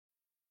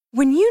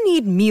When you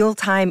need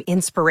mealtime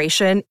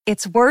inspiration,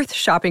 it's worth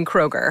shopping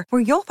Kroger,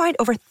 where you'll find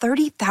over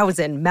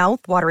 30,000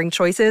 mouth-watering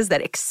choices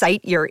that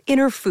excite your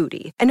inner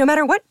foodie. And no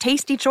matter what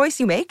tasty choice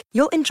you make,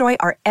 you'll enjoy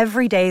our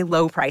everyday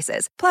low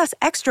prices, plus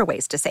extra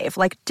ways to save,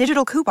 like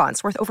digital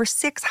coupons worth over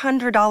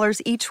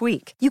 $600 each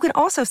week. You can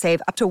also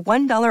save up to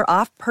 $1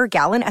 off per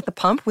gallon at the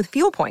pump with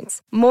fuel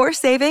points. More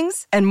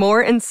savings and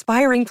more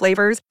inspiring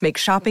flavors make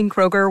shopping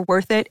Kroger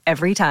worth it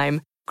every time.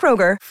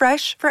 Kroger,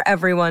 fresh for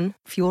everyone.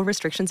 Fuel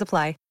restrictions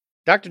apply.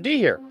 Dr. D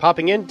here,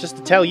 popping in just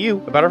to tell you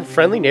about our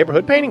friendly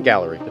neighborhood painting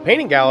gallery. The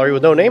Painting Gallery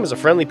with No Name is a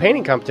friendly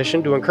painting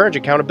competition to encourage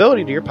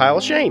accountability to your pile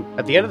of shame.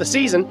 At the end of the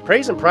season,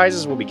 praise and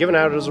prizes will be given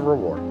out as a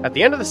reward. At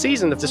the end of the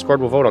season, the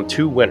Discord will vote on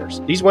 2 winners.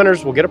 These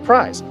winners will get a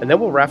prize, and then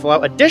we'll raffle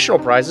out additional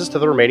prizes to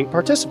the remaining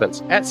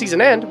participants. At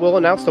season end, we'll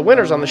announce the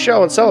winners on the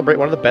show and celebrate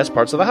one of the best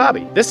parts of the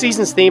hobby. This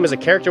season's theme is a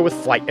character with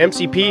flight.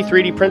 MCP,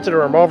 3D printed,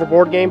 or a Marvel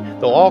board game,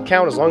 they'll all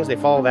count as long as they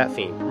follow that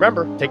theme.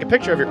 Remember, take a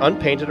picture of your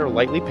unpainted or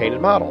lightly painted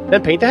model,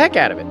 then paint the heck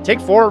out of it. Take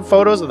 4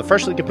 photos of the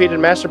freshly completed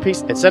masterpiece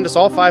and send us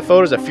all 5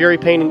 photos at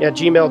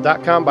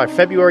furypainting@gmail.com by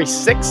February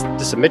 6th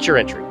to submit your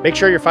entry. Make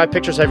sure your 5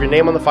 pictures have your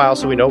name on the file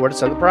so we know where to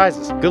send the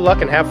prizes. Good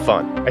luck and have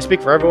fun. I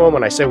speak for everyone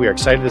when I say we are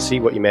excited to see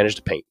what you managed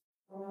to paint.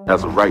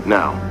 As of right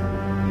now,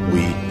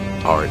 we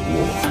are at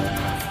war.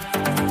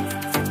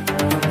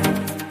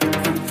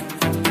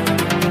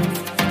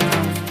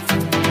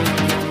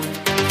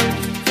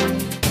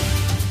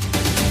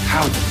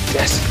 How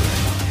desperate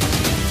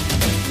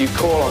you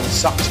call on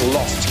such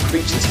lost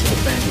creatures to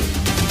defend you.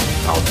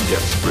 How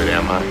desperate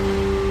am I?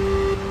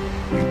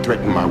 You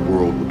threaten my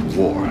world with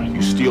war.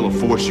 You steal a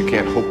force you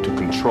can't hope to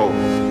control.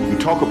 You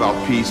talk about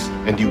peace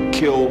and you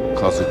kill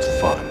because it's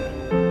fun.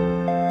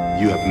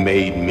 You have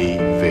made me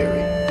very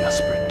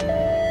desperate.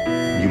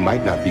 You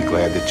might not be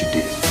glad that you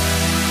did.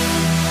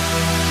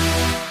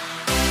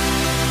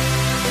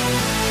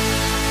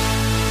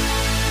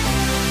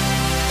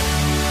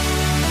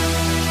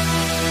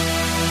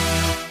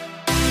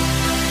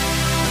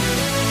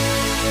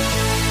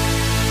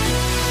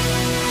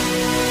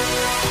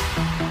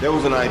 There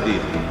was an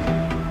idea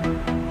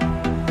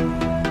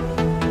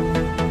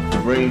to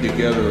bring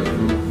together a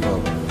group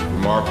of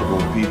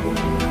remarkable people,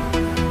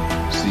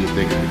 see if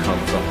they could become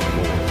something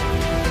more,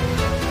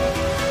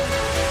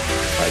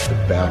 fight the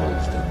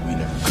battles that we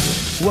never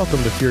could.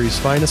 Welcome to Fury's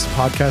Finest, a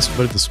podcast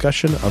about a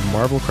discussion of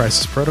Marvel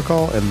Crisis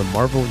Protocol and the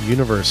Marvel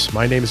Universe.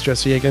 My name is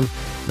Jesse Egan,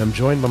 and I'm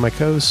joined by my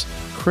co-host,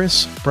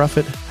 Chris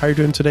Bruffett. How are you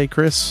doing today,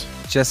 Chris?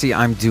 Jesse,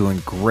 I'm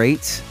doing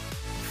great.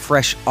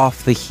 Fresh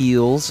off the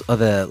heels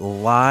of a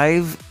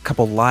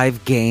couple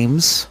live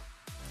games.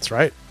 That's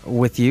right.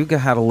 With you.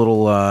 Had a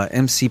little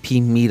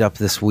MCP meetup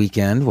this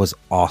weekend. Was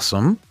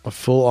awesome. A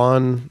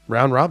full-on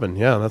round robin.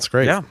 Yeah, that's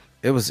great. Yeah,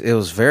 it was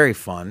very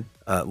fun.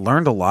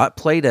 Learned a lot.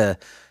 Played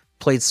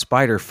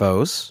Spider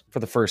Foes for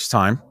the first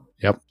time.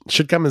 Yep.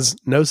 Should come as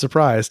no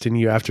surprise to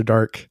you After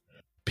Dark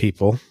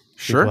people.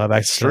 Sure. People have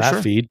access to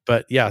that feed.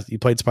 But yeah, you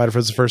played Spider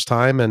Foes the first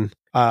time, and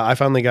I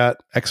finally got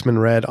X-Men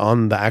Red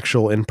on the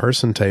actual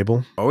in-person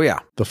table. Oh yeah,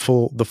 the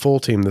full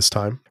team this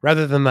time,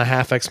 rather than the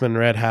half X-Men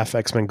Red, half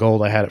X-Men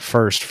Gold I had at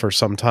first for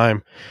some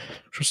time,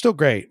 which was still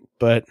great.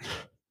 But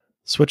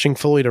switching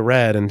fully to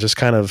Red and just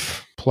kind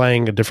of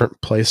playing a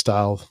different play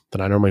style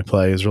than I normally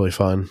play is really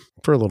fun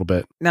for a little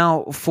bit.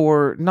 Now,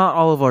 for not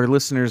all of our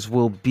listeners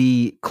will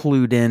be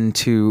clued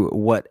into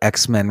what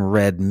X-Men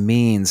Red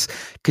means.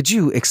 Could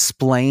you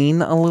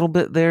explain a little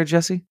bit there,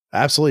 Jesse?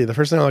 Absolutely. The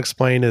first thing I'll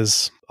explain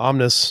is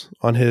Omnis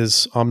on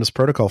his Omnis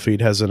Protocol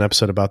feed has an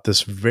episode about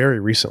this very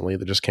recently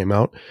that just came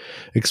out,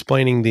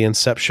 explaining the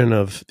inception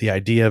of the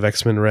idea of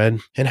X-Men Red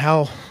and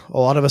how a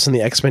lot of us in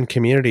the X-Men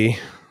community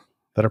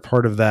that are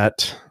part of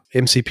that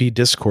MCP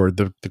Discord,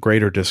 the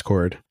greater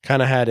Discord,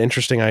 kind of had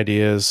interesting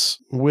ideas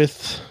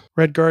with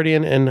Red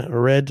Guardian and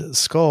Red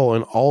Skull,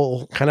 and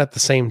all kind of at the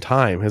same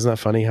time. Isn't that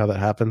funny how that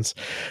happens?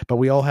 But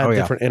we all had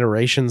different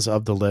iterations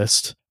of the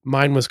list.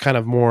 Mine was kind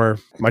of more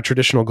my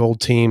traditional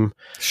gold team.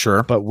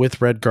 Sure. But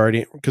with Red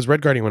Guardian, because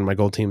Red Guardian won my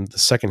gold team the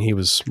second he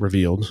was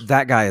revealed.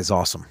 That guy is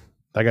awesome.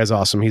 That guy's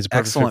awesome. He's a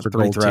perfect excellent fit for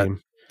gold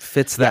team.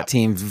 Fits that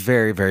team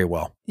very, very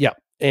well. Yeah.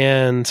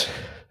 And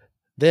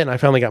then I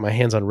finally got my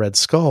hands on Red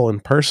Skull in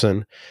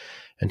person,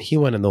 and he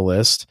went in the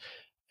list.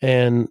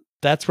 And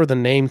that's where the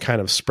name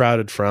kind of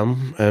sprouted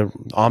from.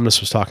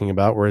 Omnis was talking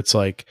about, where it's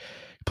like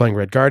you're playing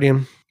Red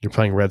Guardian, you're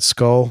playing Red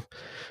Skull,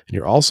 and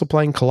you're also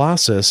playing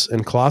Colossus.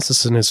 And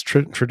Colossus in his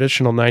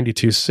traditional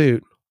 92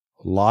 suit,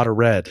 a lot of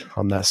red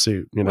on that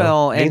suit. You know,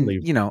 well, and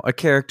a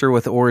character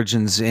with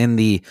origins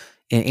in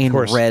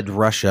Red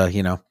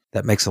Russia.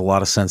 That makes a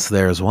lot of sense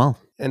there as well.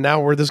 And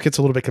now where this gets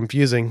a little bit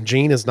confusing,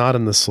 Jean is not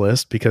in this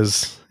list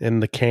because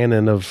in the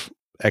canon of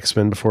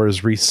X-Men before it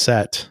was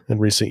reset in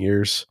recent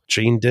years,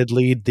 Jean did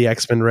lead the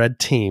X-Men Red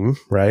team,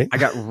 right? I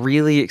got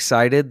really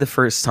excited the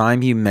first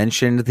time you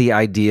mentioned the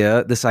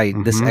idea, this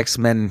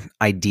X-Men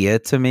idea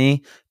to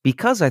me,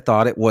 because I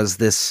thought it was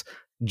this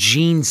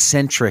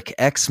Jean-centric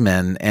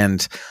X-Men,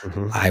 and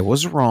I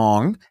was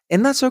wrong.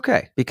 And that's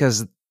okay,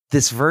 because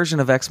this version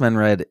of X-Men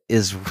Red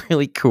is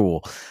really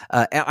cool.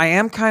 I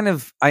am kind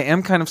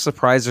of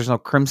surprised there's no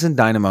Crimson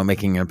Dynamo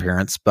making an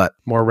appearance, but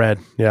More Red,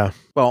 yeah.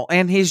 well,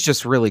 and he's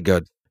just really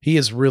good. He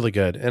is really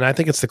good. And I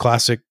think it's the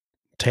classic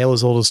tale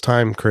as old as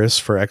time, Chris,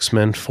 for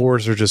X-Men.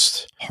 4s are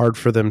just hard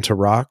for them to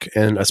rock.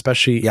 And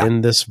especially in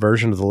this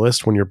version of the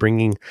list, when you're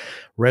bringing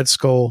Red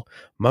Skull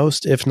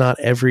most, if not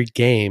every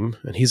game,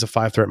 and he's a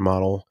 5-threat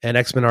model, and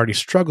X-Men already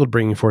struggled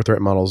bringing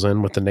 4-threat models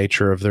in with the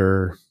nature of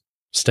their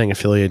staying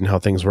affiliated and how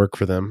things work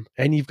for them.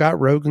 And you've got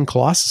Rogue and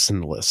Colossus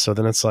in the list. So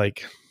then it's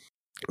like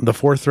the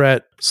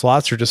 4-threat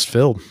slots are just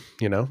filled,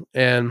 you know?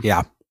 And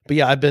but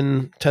yeah, I've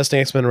been testing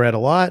X-Men Red a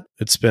lot.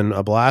 It's been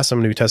a blast. I'm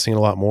going to be testing it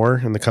a lot more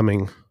in the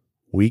coming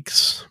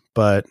weeks,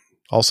 but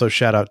also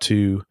shout out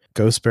to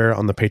Ghost Bear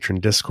on the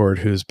Patreon Discord,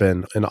 who's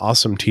been an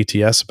awesome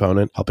TTS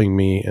opponent, helping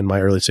me in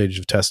my early stages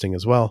of testing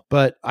as well.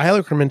 But I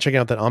highly recommend checking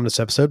out that Omnis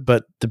episode.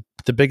 But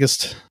the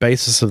biggest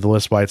basis of the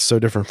list, why it's so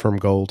different from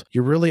Gold,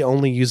 you're really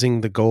only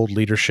using the Gold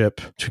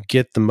leadership to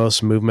get the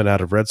most movement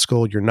out of Red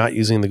Skull. You're not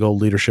using the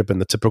Gold leadership in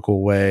the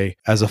typical way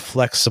as a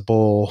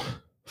flexible,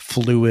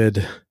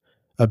 fluid,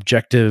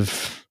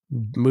 objective,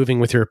 moving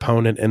with your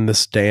opponent in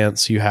this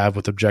dance you have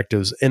with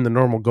objectives in the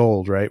normal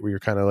Gold, right? Where you're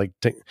kind of like,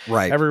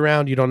 every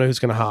round, you don't know who's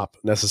going to hop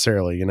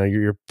necessarily. You know,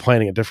 you're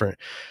planning it different.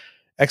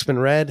 X-Men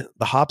Red,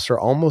 the hops are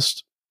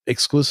almost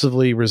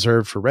exclusively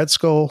reserved for Red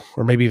Skull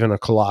or maybe even a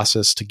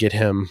Colossus to get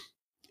him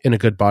in a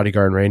good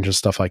bodyguard range and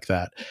stuff like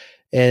that.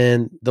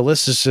 And the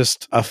list is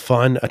just a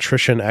fun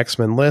attrition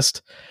X-Men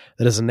list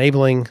that is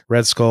enabling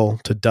Red Skull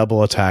to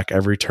double attack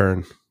every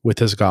turn with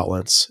his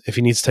gauntlets. If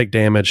he needs to take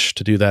damage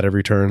to do that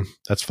every turn,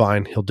 that's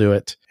fine. He'll do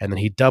it. And then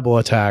he double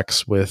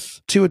attacks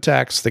with 2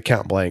 attacks that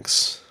count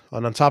blanks.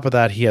 And on top of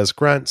that, he has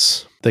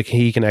grunts that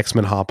he can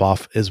X-Men hop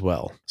off as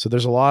well. So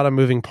there's a lot of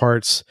moving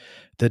parts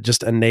that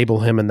just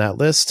enable him in that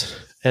list.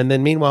 And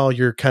then meanwhile,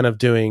 you're kind of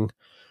doing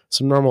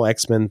some normal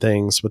X-Men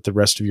things with the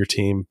rest of your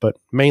team, but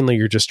mainly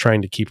you're just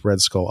trying to keep Red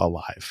Skull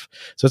alive.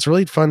 So it's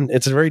really fun.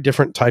 It's a very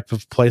different type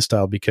of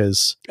playstyle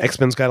because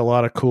X-Men's got a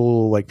lot of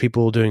cool, like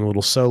people doing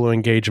little solo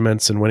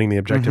engagements and winning the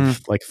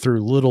objective like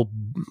through little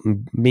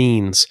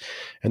means.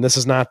 And this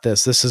is not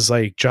this. This is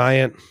like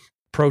giant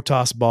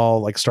Protoss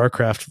ball, like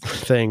StarCraft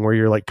thing where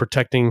you're like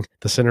protecting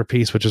the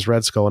centerpiece, which is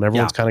Red Skull, and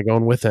everyone's kind of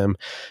going with him.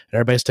 And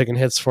everybody's taking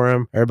hits for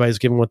him. Everybody's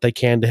giving what they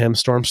can to him.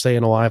 Storm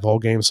staying alive all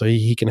game so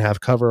he can have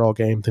cover all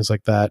game, things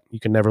like that. You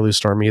can never lose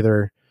Storm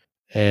either.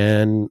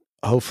 And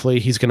hopefully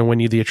he's going to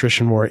win you the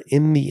attrition war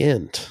in the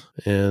end.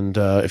 And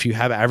if you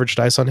have average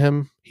dice on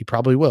him, he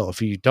probably will.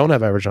 If you don't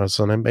have average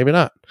dice on him, maybe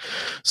not.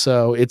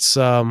 So it's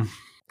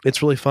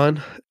really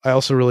fun. I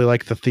also really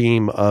like the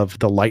theme of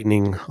the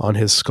lightning on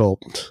his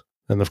sculpt.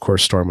 And of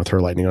course, Storm with her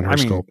lightning on her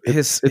sculpt.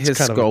 His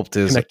sculpt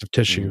is connective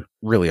tissue.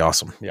 Really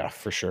awesome. Yeah,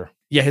 for sure.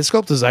 Yeah, his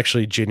sculpt is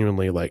actually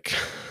genuinely like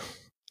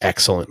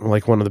excellent,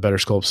 like one of the better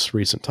sculpts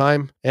recent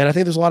time. And I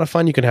think there's a lot of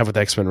fun you can have with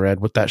X-Men Red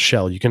with that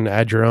shell. You can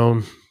add your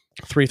own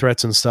 3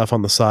 threats and stuff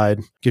on the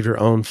side, give your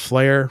own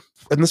flair.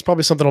 And this is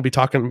probably something I'll be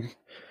talking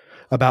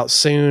about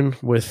soon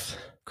with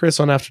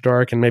Chris on After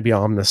Dark and maybe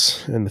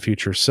Omnis in the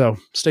future. So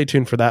stay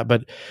tuned for that.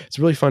 But it's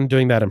really fun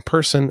doing that in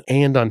person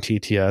and on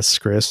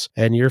TTS, Chris.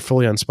 And you're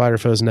fully on Spider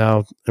Foes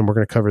now, and we're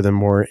going to cover them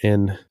more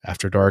in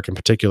After Dark in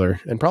particular,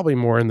 and probably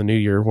more in the new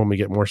year when we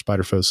get more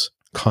Spider Foes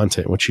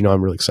content, which you know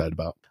I'm really excited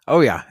about.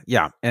 Oh, yeah.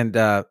 Yeah. And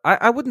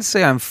I wouldn't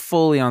say I'm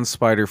fully on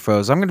Spider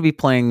Foes. I'm going to be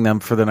playing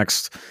them for the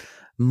next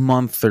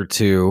month or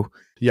two.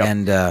 Yeah.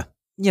 And,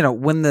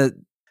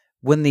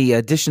 when the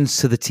additions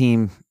to the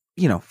team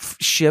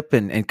ship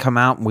and come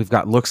out and we've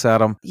got looks at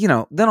them,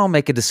 then I'll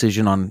make a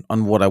decision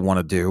on what I want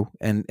to do.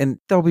 And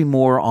there'll be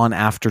more on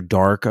After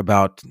Dark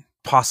about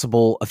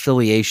possible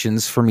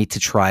affiliations for me to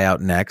try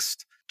out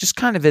next. Just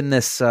kind of in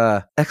this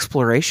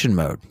exploration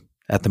mode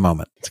at the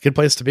moment. It's a good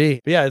place to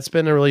be. But yeah, it's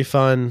been a really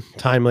fun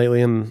time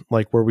lately and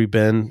like where we've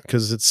been,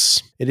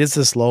 because it is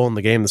this lull in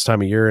the game this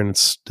time of year, and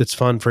it's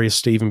fun for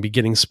us to even be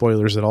getting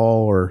spoilers at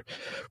all, or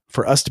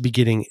for us to be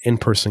getting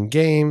in-person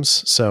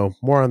games. So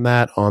more on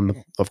that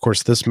on, of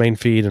course, this main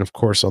feed, and of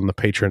course on the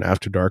Patreon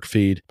After Dark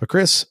feed. But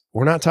Chris,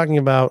 we're not talking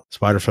about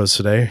Spider Foes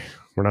today.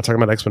 We're not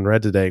talking about X-Men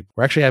Red today.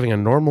 We're actually having a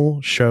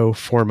normal show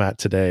format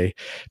today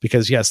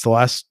because, yes, the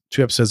last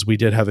 2 episodes we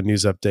did have a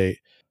news update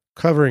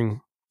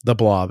covering the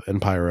Blob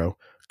and Pyro,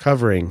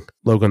 covering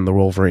Logan the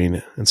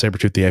Wolverine and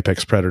Sabretooth the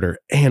Apex Predator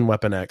and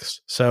Weapon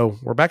X. So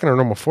we're back in our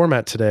normal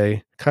format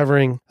today,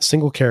 covering a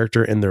single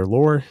character in their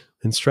lore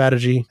and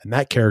strategy, and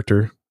that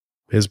character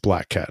is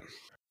Black Cat.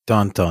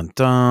 Dun, dun,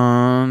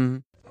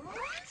 dun.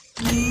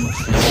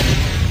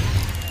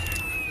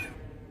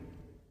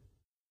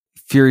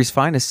 Fury's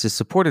Finest is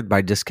supported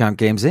by Discount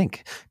Games Inc.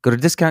 Go to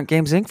Discount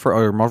Games Inc. for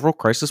all your Marvel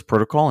Crisis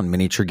Protocol and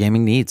miniature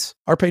gaming needs.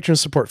 Our patrons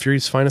support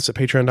Fury's Finest at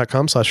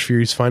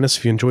patreon.com/Fury's Finest.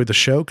 If you enjoyed the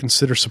show,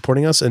 consider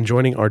supporting us and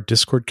joining our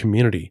Discord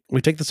community. We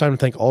take the time to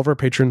thank all of our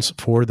patrons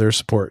for their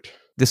support.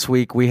 This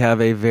week, we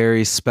have a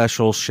very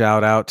special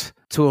shout out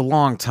to a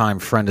longtime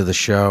friend of the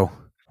show,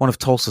 one of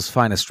Tulsa's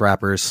finest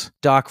rappers,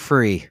 Doc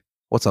Free.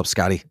 What's up,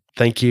 Scotty?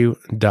 Thank you,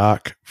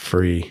 Doc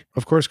Free.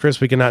 Of course, Chris,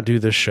 we cannot do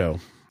this show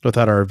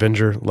without our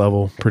Avenger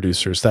level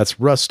producers. That's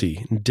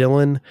Rusty,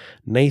 Dylan,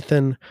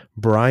 Nathan,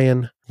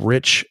 Brian,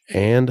 Rich,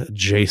 and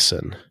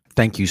Jason.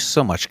 Thank you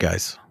so much,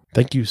 guys.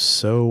 Thank you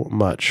so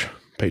much,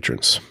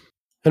 patrons.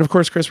 And of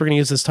course, Chris, we're going to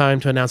use this time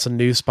to announce a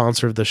new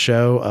sponsor of the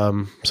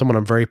show, someone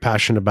I'm very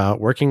passionate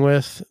about working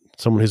with,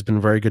 someone who's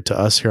been very good to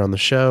us here on the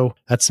show.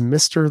 That's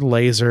Mr.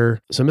 Laser.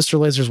 So Mr.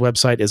 Laser's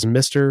website is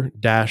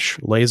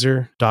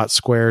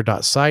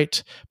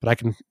mr-laser.square.site, but I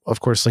can, of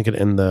course, link it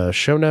in the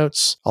show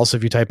notes. Also,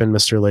 if you type in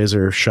Mr.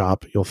 Laser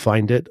shop, you'll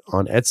find it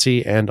on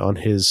Etsy and on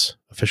his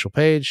official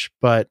page.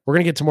 But we're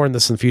going to get to more on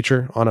this in the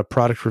future on a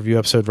product review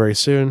episode very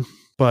soon.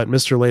 But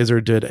Mr. Laser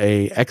did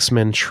a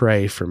X-Men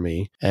tray for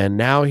me, and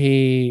now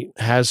he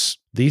has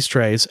these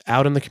trays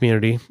out in the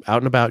community, out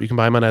and about. You can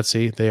buy them on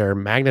Etsy. They are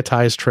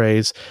magnetized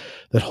trays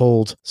that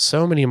hold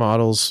so many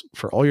models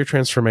for all your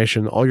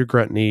transformation, all your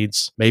grunt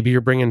needs. Maybe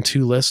you're bringing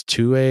 2 lists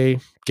to a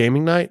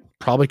gaming night.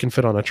 Probably can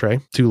fit on a tray,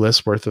 2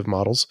 lists worth of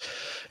models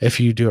if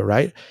you do it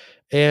right.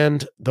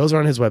 And those are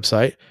on his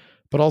website.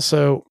 But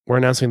also, we're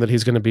announcing that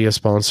he's going to be a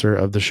sponsor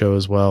of the show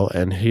as well,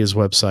 and his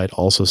website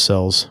also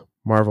sells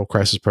Marvel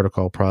Crisis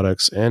Protocol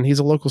products, and he's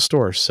a local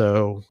store.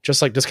 So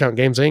just like Discount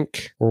Games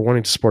Inc., we're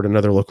wanting to support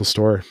another local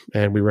store,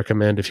 and we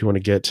recommend if you want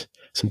to get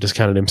some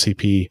discounted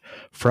MCP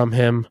from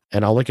him,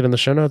 and I'll link it in the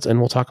show notes,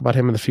 and we'll talk about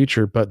him in the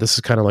future, but this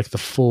is kind of like the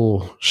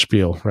full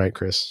spiel, right,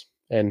 Chris?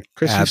 And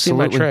Chris,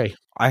 Absolutely. You've seen my tray.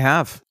 I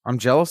have. I'm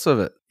jealous of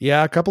it.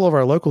 Yeah, a couple of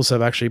our locals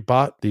have actually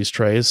bought these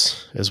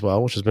trays as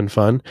well, which has been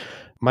fun.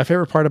 My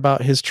favorite part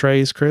about his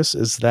trays, Chris,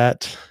 is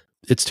that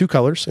it's 2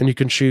 colors, and you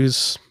can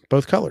choose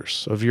both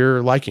colors of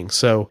your liking.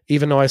 So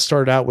even though I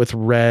started out with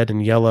red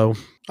and yellow,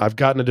 I've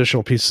gotten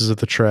additional pieces of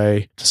the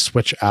tray to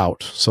switch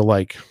out. So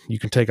like you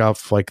can take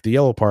off like the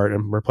yellow part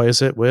and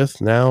replace it with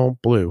now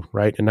blue,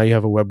 right? And now you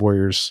have a Web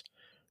Warriors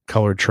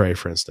colored tray,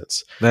 for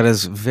instance. That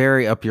is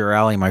very up your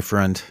alley, my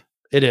friend.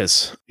 It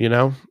is,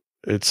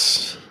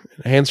 it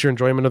enhance your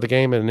enjoyment of the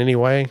game in any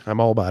way. I'm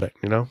all about it,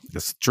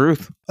 That's the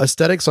truth.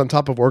 Aesthetics on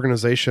top of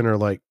organization are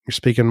like, you're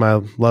speaking my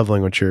love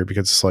language here,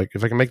 because it's like,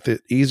 if I can make it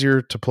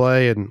easier to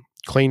play and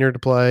cleaner to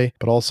play,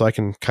 but also I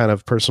can kind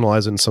of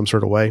personalize it in some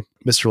sort of way,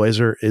 Mr.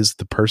 Laser is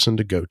the person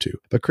to go to.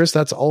 But Chris,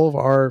 that's all of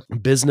our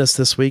business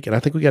this week, and I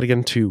think we got to get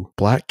into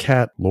Black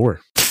Cat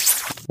lore.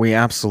 We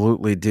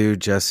absolutely do,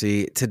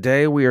 Jesse.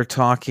 Today we are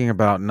talking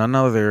about none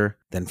other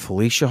than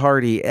Felicia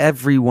Hardy,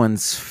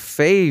 everyone's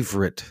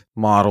favorite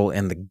model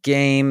in the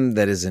game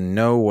that is in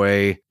no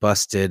way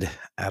busted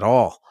at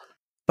all.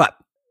 But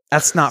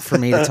that's not for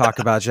me to talk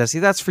about, Jesse.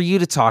 That's for you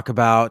to talk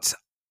about.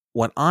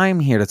 What I'm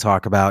here to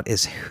talk about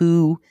is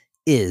who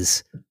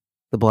is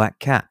the Black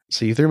Cat.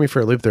 So you threw me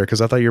for a loop there,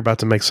 because I thought you were about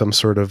to make some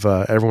sort of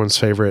everyone's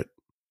favorite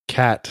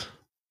cat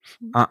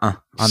I'm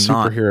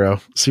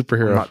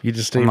superhero. not. You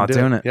just I'm didn't not do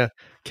doing it. Yeah,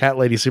 cat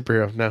lady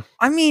superhero. No,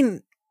 I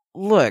mean,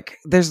 look,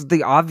 there's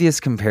the obvious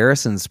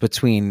comparisons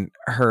between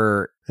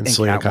her and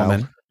Selena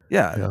Catwoman. Kyle.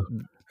 Yeah.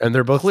 And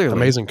they're both Clearly.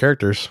 amazing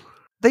characters.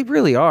 They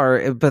really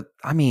are. But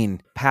I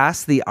mean,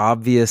 past the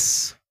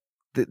obvious,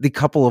 the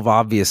couple of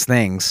obvious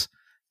things,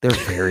 they're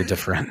very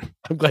different.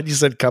 I'm glad you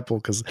said couple,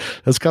 because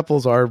those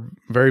couples are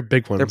very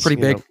big ones. They're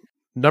pretty big.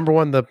 Number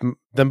one,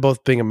 them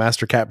both being a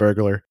master cat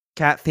burglar.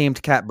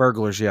 Cat-themed cat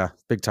burglars, yeah.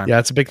 Big time. Yeah,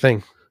 it's a big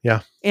thing.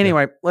 Yeah.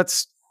 Anyway,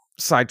 let's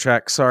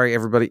sidetrack. Sorry,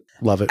 everybody.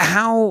 Love it.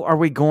 How are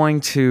we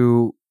going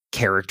to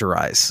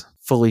characterize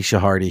Felicia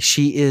Hardy?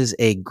 She is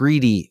a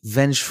greedy,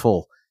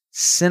 vengeful,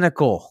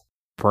 cynical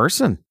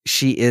person.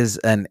 She is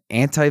an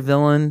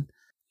anti-villain.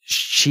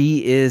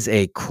 She is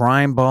a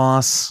crime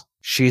boss.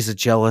 She's a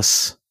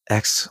jealous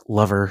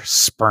ex-lover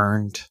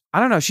spurned. I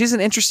don't know. She's an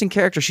interesting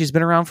character. She's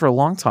been around for a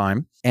long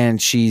time, and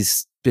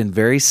she's been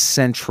very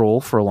central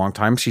for a long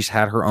time. She's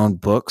had her own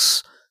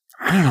books.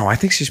 I don't know. I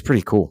think she's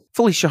pretty cool.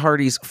 Felicia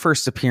Hardy's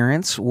first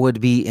appearance would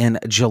be in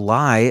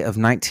July of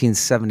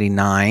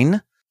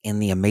 1979 in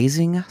The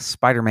Amazing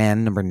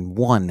Spider-Man number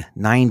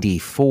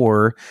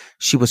 194.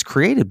 She was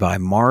created by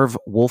Marv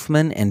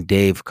Wolfman and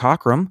Dave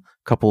Cockrum, a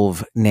couple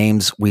of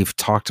names we've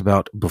talked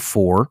about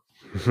before.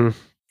 Mm-hmm.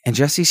 And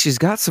Jesse, she's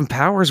got some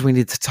powers we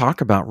need to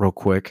talk about real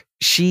quick.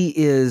 She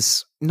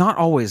is not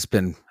always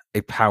been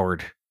a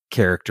powered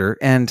character,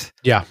 and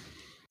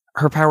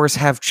her powers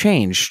have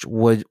changed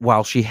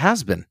while she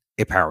has been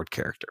a powered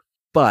character.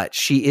 But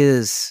she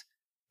is,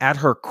 at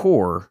her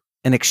core,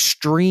 an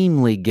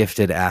extremely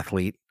gifted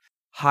athlete,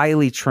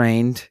 highly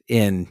trained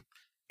in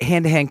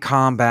hand-to-hand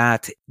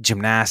combat,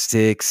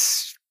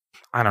 gymnastics,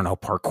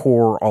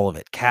 parkour, all of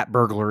it. Cat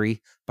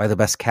burglary by the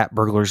best cat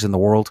burglars in the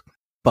world.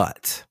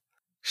 But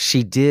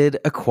she did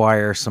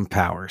acquire some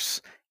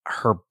powers.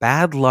 Her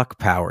bad luck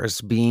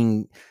powers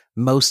being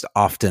most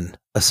often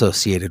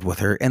associated with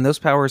her. And those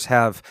powers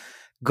have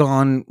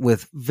gone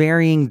with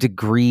varying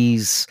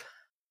degrees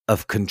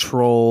of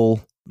control,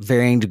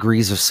 varying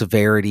degrees of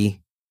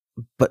severity.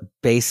 But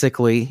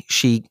basically,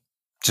 she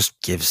just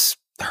gives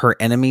her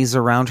enemies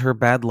around her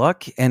bad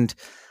luck. And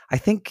I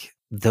think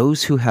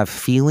those who have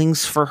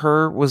feelings for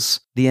her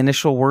was the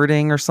initial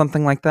wording or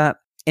something like that.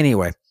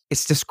 Anyway,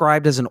 It's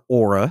described as an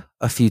aura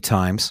a few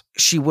times.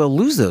 She will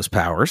lose those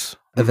powers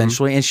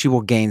eventually, and she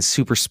will gain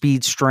super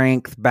speed,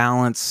 strength,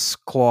 balance,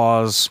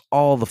 claws,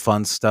 all the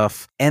fun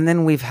stuff. And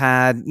then we've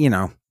had,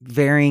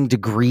 varying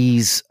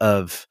degrees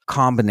of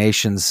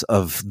combinations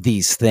of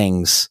these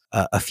things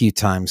a few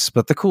times.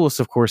 But the coolest,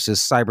 of course,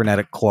 is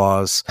cybernetic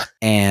claws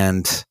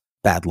and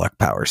bad luck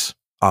powers,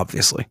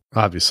 obviously.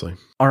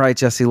 All right,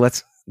 Jesse,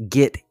 let's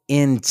get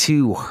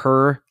into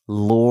her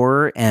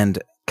lore and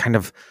kind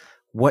of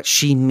what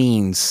she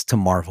means to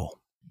Marvel.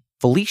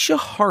 Felicia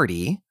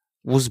Hardy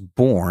was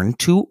born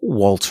to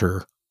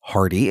Walter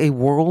Hardy, a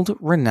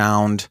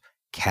world-renowned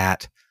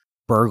cat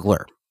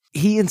burglar.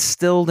 He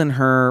instilled in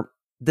her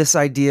this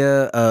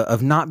idea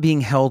of not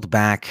being held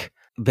back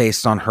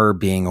based on her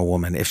being a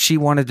woman. If she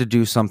wanted to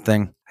do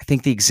something, I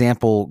think the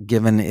example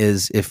given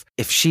is if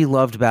she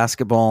loved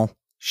basketball,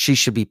 she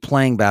should be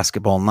playing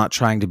basketball, not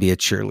trying to be a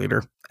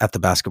cheerleader at the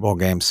basketball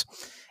games.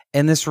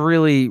 And this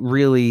really,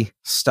 really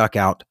stuck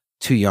out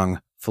to young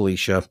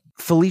Felicia.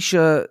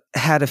 Felicia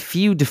had a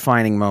few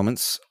defining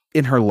moments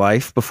in her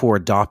life before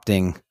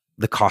adopting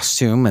the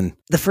costume, and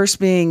the first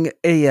being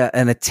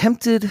an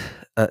attempted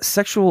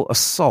sexual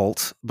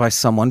assault by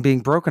someone, being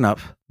broken up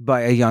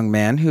by a young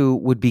man who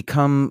would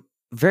become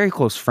very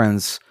close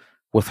friends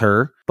with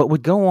her, but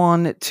would go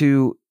on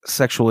to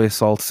sexually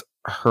assault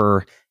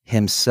her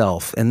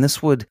himself. And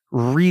this would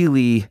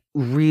really,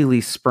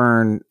 really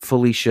spurn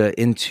Felicia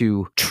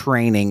into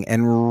training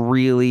and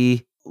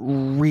really,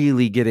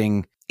 really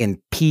getting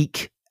in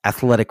peak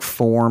athletic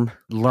form,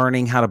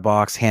 learning how to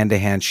box hand to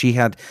hand. She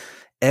had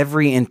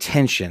every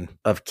intention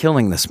of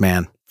killing this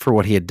man for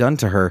what he had done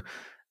to her.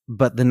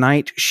 But the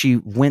night she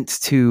went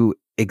to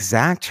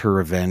exact her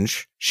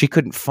revenge, she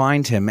couldn't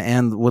find him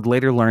and would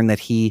later learn that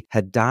he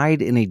had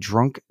died in a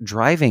drunk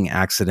driving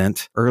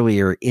accident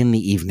earlier in the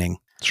evening.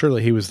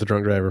 Surely he was the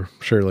drunk driver.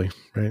 Surely,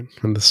 right?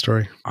 In this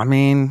story. I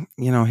mean,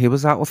 he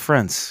was out with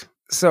friends.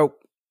 So,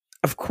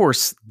 of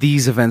course,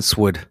 these events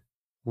would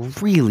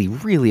really,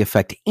 really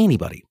affect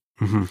anybody.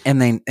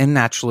 Mm-hmm. And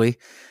naturally,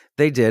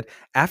 they did.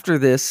 After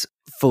this,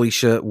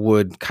 Felicia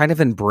would kind of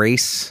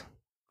embrace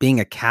being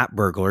a cat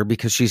burglar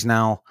because she's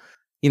now,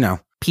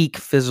 peak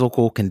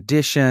physical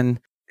condition.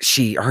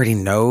 She already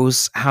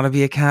knows how to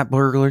be a cat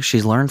burglar.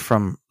 She's learned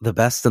from the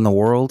best in the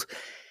world.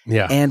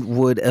 Yeah. And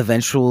would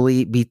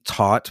eventually be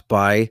taught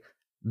by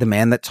the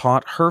man that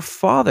taught her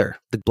father,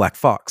 the Black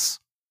Fox.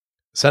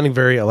 Sounding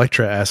very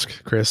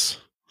Elektra-esque, Chris.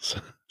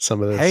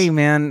 Some of this. Hey,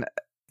 man,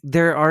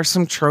 there are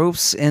some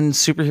tropes in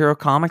superhero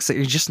comics that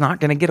you're just not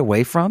going to get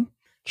away from.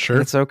 Sure.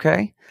 It's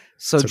okay.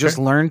 So just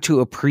learn to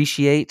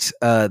appreciate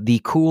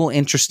the cool,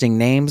 interesting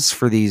names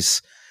for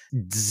these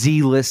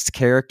Z-list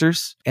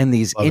characters and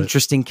these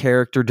interesting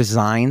character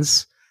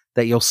designs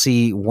that you'll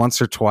see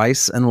once or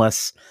twice,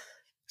 unless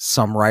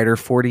some writer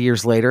 40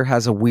 years later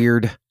has a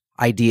weird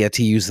idea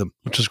to use them.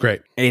 Which is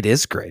great. It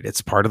is great.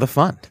 It's part of the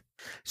fun.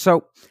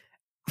 So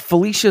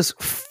Felicia's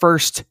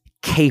first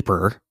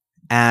caper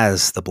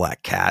as the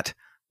Black Cat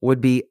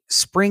would be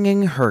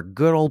springing her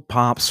good old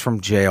pops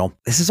from jail.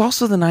 This is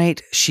also the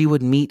night she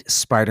would meet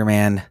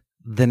Spider-Man,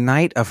 the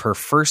night of her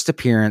first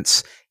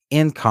appearance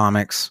in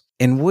comics.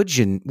 And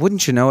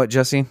wouldn't you know it,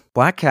 Jesse?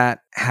 Black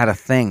Cat had a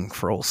thing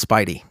for old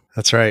Spidey.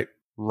 That's right.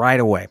 Right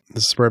away.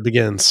 This is where it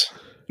begins.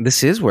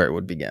 This is where it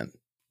would begin.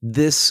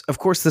 This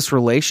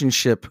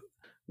relationship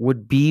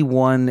would be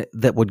one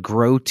that would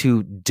grow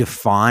to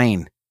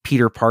define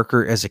Peter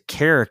Parker as a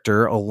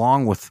character,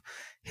 along with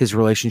his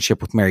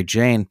relationship with Mary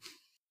Jane.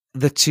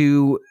 The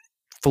two,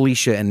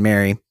 Felicia and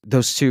Mary,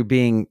 those two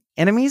being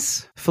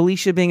enemies.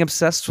 Felicia being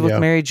obsessed with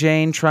Mary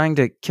Jane, trying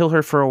to kill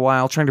her for a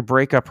while, trying to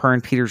break up her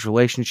and Peter's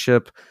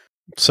relationship.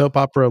 Soap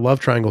opera, love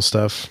triangle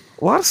stuff.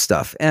 A lot of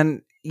stuff.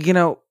 And,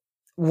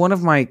 one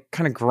of my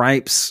kind of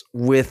gripes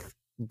with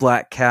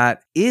Black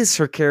Cat is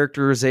her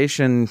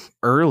characterization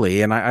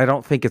early, and I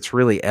don't think it's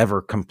really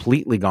ever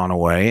completely gone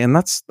away, and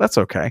that's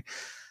okay.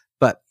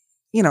 But,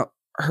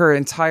 her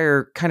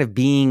entire kind of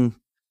being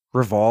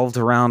revolved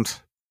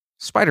around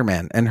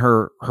Spider-Man and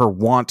her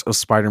want of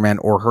Spider-Man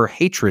or her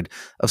hatred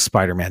of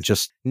Spider-Man.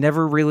 Just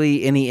never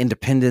really any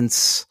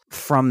independence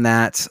from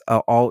that.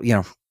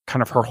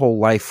 Kind of her whole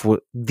life,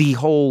 the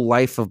whole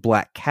life of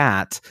Black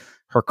Cat,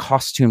 her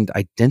costumed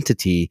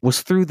identity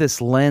was through this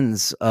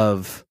lens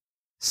of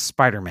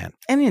Spider-Man.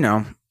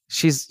 And,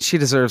 she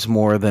deserves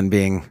more than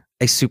being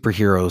a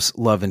superhero's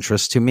love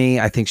interest. To me,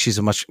 I think she's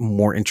a much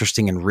more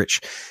interesting and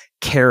rich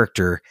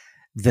character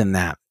than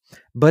that.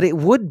 But it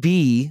would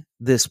be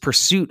this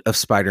pursuit of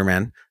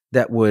Spider-Man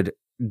that would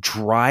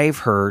drive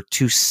her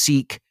to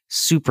seek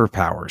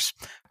superpowers.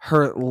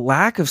 Her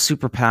lack of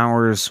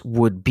superpowers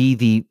would be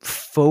the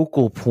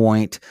focal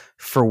point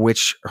for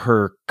which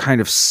her kind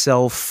of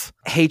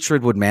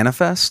self-hatred would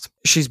manifest.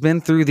 She's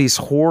been through these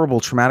horrible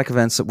traumatic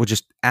events that would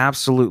just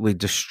absolutely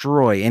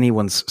destroy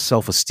anyone's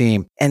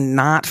self-esteem, and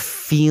not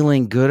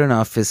feeling good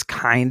enough is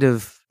kind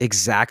of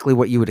exactly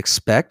what you would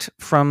expect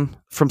from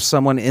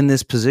someone in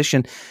this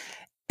position.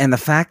 And the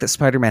fact that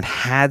Spider-Man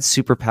had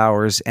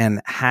superpowers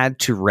and had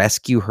to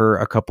rescue her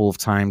a couple of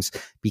times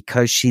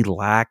because she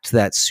lacked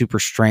that super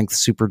strength,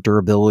 super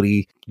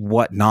durability,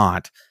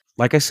 whatnot,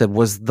 like I said,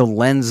 was the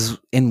lens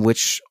in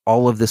which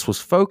all of this was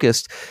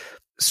focused.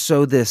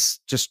 So this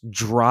just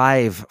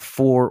drive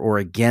for or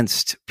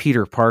against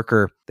Peter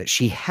Parker that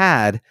she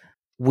had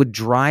would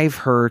drive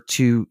her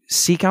to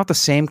seek out the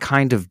same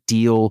kind of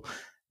deal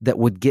that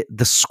would get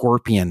the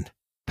Scorpion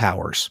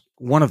powers.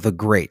 One of the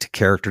great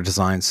character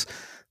designs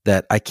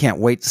that I can't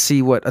wait to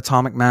see what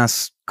Atomic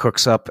Mass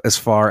cooks up as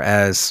far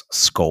as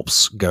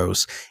sculpts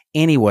goes.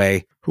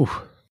 Anyway,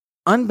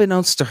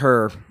 unbeknownst to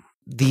her,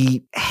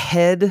 the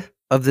head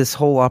of this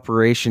whole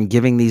operation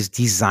giving these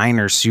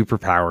designers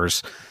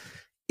superpowers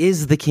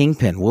is the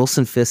Kingpin,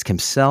 Wilson Fisk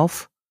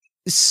himself.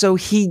 So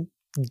he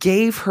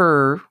gave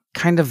her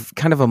kind of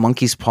a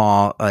monkey's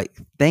paw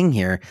thing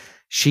here.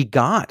 She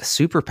got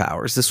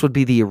superpowers. This would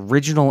be the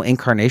original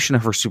incarnation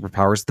of her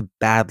superpowers, the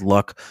bad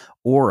luck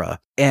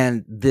aura.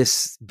 And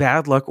this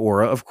bad luck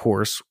aura, of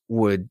course,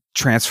 would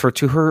transfer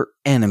to her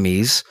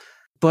enemies,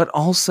 but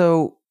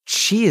also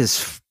she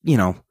is,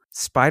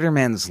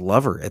 Spider-Man's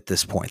lover at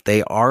this point.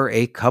 They are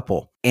a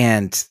couple.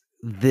 And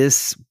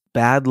this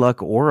bad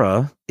luck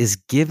aura is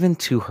given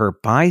to her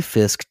by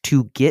Fisk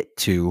to get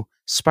to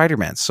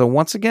Spider-Man. So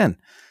once again,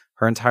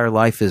 her entire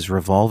life is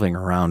revolving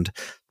around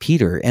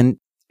Peter. And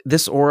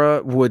this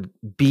aura would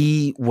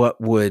be what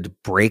would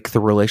break the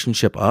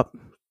relationship up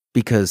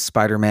because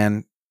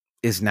Spider-Man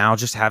is now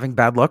just having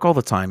bad luck all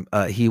the time.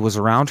 He was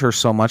around her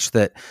so much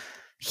that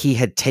he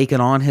had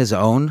taken on his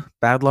own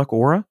bad luck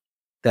aura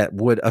that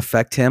would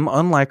affect him.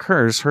 Unlike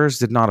hers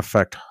did not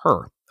affect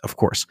her, of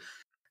course.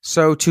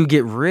 So to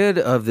get rid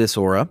of this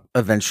aura,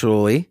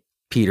 eventually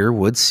Peter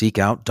would seek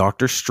out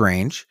Doctor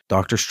Strange.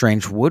 Doctor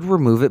Strange would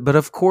remove it, but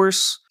of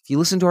course, if you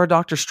listen to our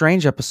Doctor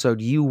Strange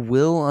episode, you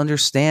will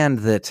understand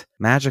that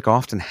magic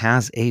often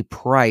has a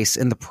price,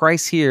 and the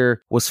price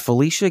here was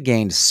Felicia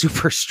gained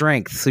super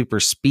strength, super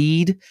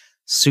speed,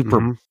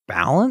 super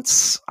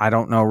balance. I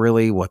don't know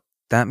really what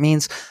that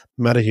means.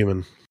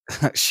 Metahuman.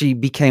 She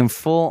became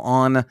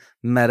full-on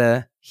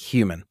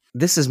meta-human.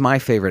 This is my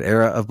favorite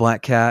era of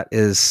Black Cat,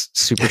 is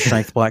super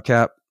strength Black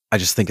Cat. I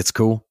just think it's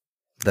cool.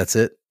 That's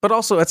it. But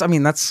also,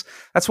 that's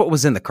what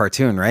was in the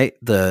cartoon, right?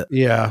 The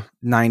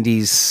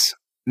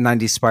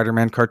 90s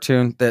Spider-Man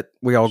cartoon that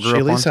we all grew up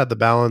on. She at least had the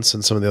balance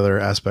and some of the other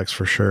aspects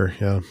for sure.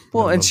 Yeah.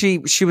 Well, and she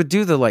would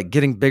do the like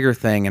getting bigger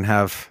thing and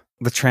have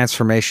the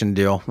transformation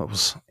deal. That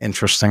was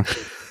interesting.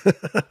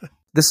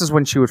 This is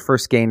when she would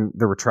first gain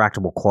the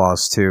retractable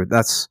claws too.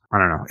 That's, I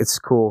don't know. It's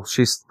cool.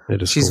 She's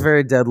cool.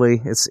 Very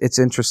deadly. It's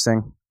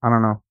interesting. I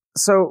don't know.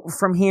 So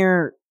from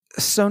here,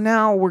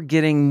 now we're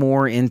getting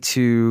more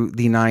into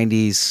the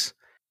 90s.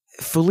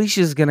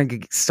 Felicia's going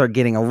to start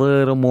getting a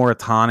little more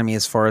autonomy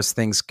as far as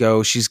things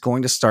go. She's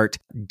going to start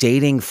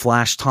dating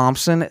Flash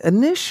Thompson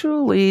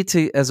initially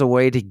as a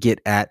way to get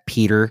at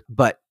Peter,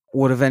 but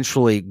would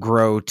eventually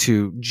grow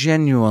to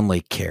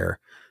genuinely care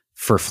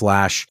for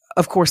Flash.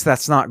 Of course,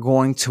 that's not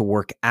going to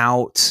work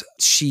out.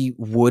 She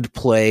would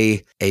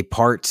play a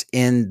part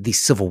in the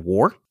Civil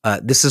War.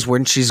 This is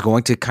when she's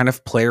going to kind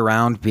of play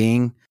around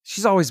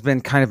she's always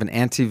been kind of an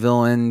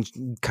anti-villain,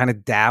 kind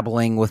of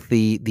dabbling with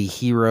the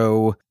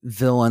hero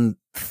villain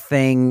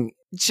thing,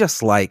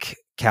 just like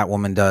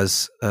Catwoman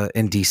does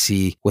in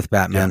DC with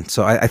Batman. Yeah.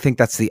 So I think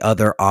that's the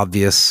other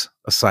obvious,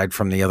 aside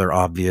from the other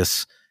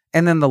obvious.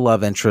 And then the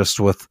love interest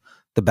with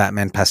the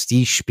Batman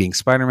pastiche being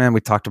Spider-Man.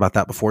 We talked about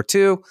that before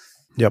too.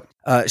 Yep.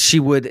 She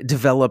would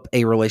develop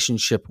a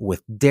relationship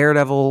with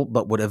Daredevil,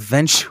 but would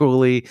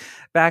eventually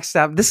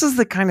backstab. This is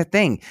the kind of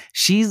thing.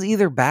 She's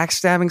either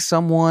backstabbing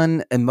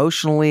someone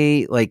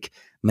emotionally, like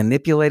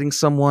manipulating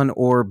someone,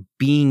 or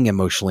being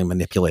emotionally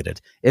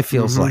manipulated. It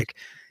feels like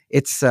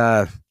it's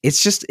a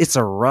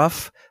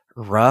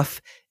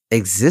rough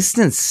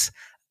existence.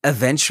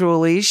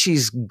 Eventually,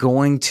 she's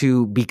going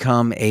to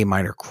become a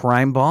minor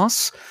crime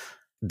boss.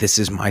 This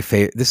is my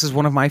favorite. This is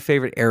one of my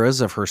favorite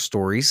eras of her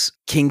stories.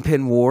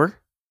 Kingpin War.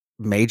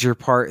 Major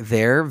part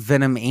there.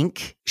 Venom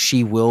Inc.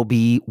 She will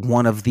be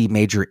one of the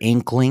major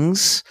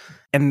Inklings.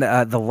 And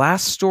the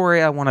last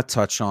story I want to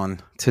touch on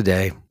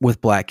today with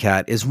Black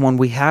Cat is one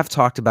we have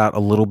talked about a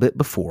little bit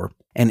before.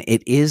 And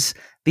it is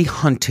the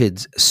Hunted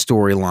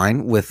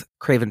storyline, with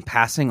Kraven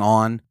passing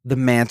on the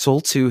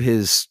mantle to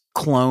his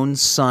clone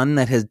son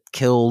that had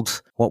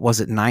killed,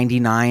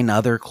 99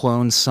 other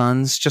clone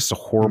sons. Just a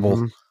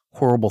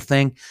horrible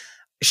thing.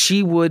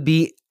 She would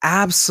be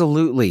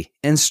absolutely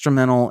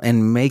instrumental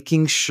in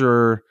making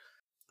sure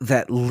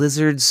that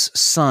Lizard's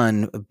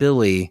son,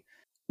 Billy,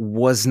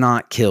 was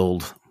not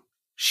killed.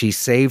 She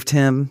saved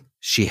him.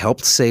 She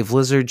helped save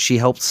Lizard. She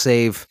helped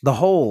save the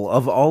whole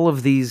of all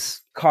of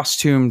these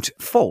costumed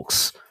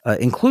folks,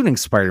 including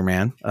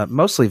Spider-Man,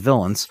 mostly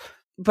villains.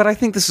 But I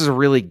think this is a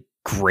really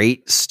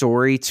great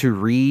story to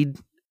read.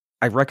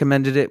 I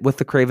recommended it with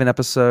the Kraven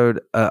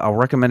episode. I'll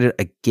recommend it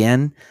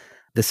again.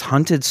 This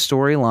Hunted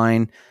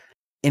storyline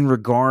in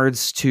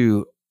regards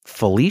to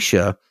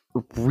Felicia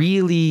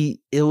really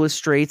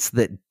illustrates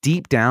that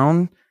deep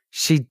down,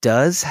 she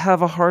does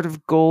have a heart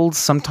of gold.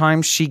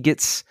 Sometimes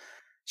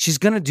she's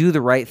going to do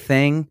the right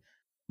thing,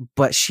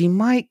 but she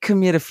might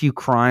commit a few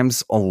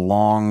crimes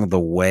along the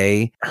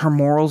way. Her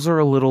morals are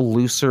a little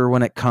looser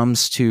when it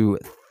comes to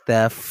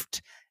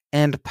theft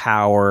and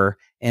power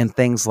and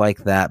things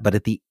like that. But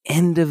at the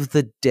end of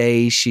the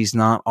day, she's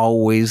not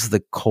always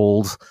the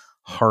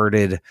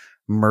cold-hearted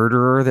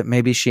murderer that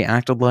maybe she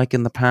acted like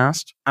in the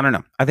past. I don't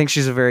know. I think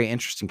she's a very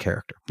interesting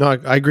character. No,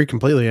 I agree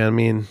completely. I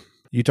mean,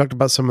 you talked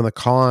about some of the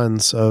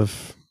cons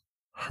of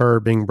her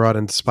being brought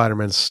into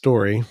Spider-Man's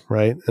story,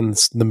 right? And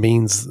the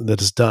means that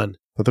it's done.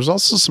 But there's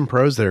also some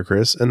pros there,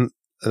 Chris. And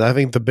I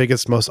think the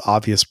biggest, most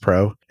obvious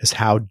pro is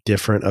how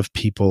different of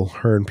people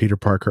her and Peter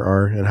Parker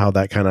are, and how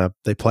that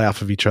they play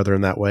off of each other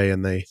in that way.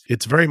 And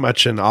it's very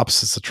much an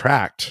opposites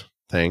attract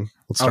thing.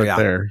 Let's start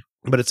there.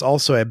 But it's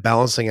also a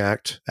balancing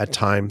act at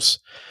times.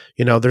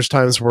 You know, there's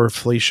times where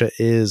Felicia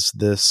is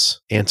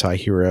this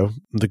anti-hero,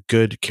 the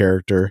good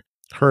character.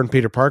 Her and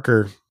Peter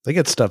Parker, they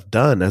get stuff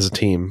done as a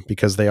team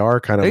because they are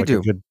kind of a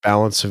good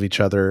balance of each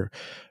other,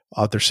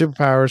 their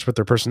superpowers, with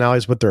their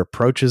personalities, with their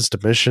approaches to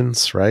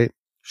missions, right?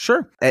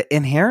 Sure.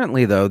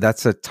 Inherently, though,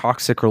 that's a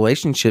toxic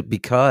relationship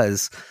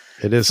because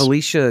it is.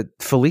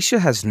 Felicia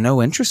has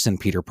no interest in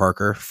Peter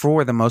Parker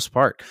for the most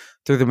part.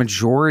 Through the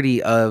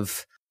majority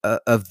of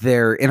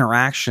their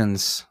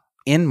interactions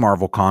in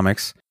Marvel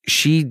Comics,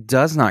 she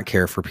does not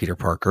care for Peter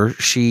Parker.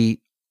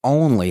 She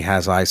only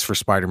has eyes for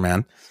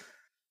Spider-Man.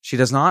 She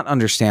does not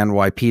understand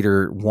why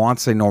Peter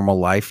wants a normal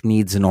life,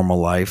 needs a normal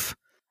life,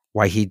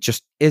 why he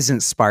just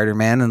isn't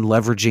Spider-Man and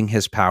leveraging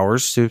his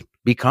powers to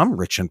become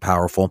rich and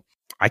powerful.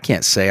 I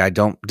can't say I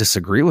don't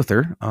disagree with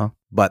her,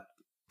 but,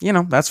 you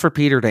know, that's for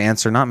Peter to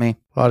answer, not me.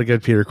 A lot of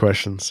good Peter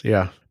questions,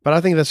 yeah. But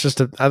I think that's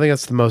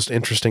that's the most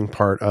interesting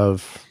part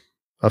of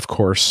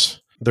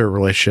course, their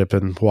relationship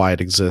and why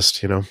it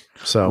exists, you know?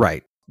 So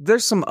right.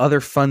 There's some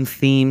other fun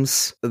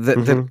themes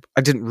that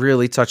I didn't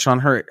really touch on.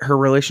 Her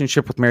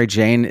relationship with Mary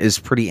Jane is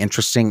pretty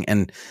interesting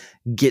and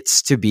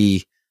gets to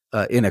be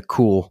in a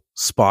cool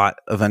spot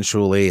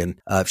eventually. And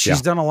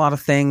she's done a lot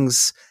of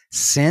things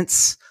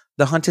since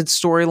the Hunted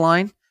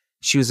storyline.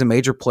 She was a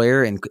major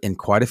player in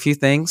quite a few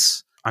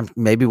things.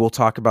 Maybe we'll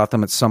talk about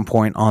them at some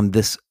point on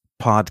this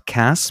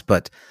podcast,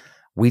 but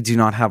we do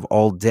not have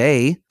all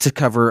day to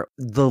cover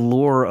the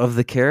lore of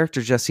the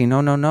character, Jesse.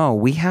 No.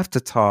 We have to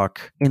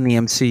talk in the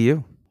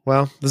MCU.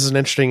 Well, this is an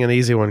interesting and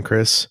easy one,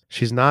 Chris.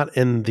 She's not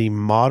in the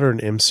modern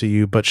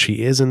MCU, but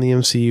she is in the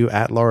MCU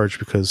at large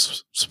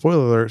because,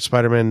 spoiler alert,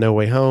 Spider-Man No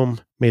Way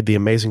Home made the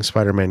Amazing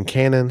Spider-Man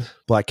canon.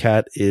 Black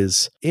Cat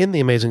is in the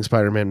Amazing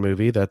Spider-Man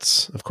movie.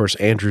 That's, of course,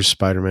 Andrew's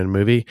Spider-Man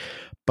movie,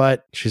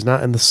 but she's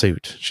not in the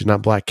suit. She's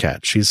not Black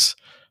Cat. She's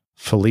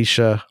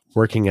Felicia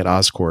working at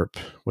Oscorp,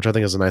 which I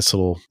think is a nice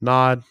little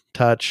nod,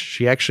 touch.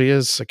 She actually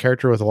is a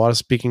character with a lot of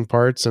speaking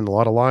parts and a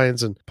lot of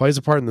lines and plays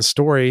a part in the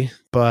story,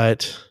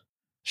 but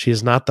she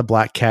is not the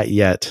Black Cat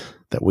yet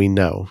that we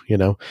know, you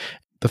know.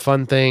 The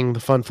fun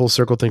full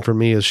circle thing for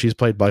me is she's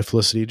played by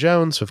Felicity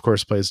Jones, who of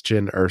course plays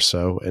Jyn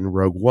Erso in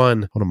Rogue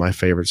One, one of my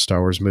favorite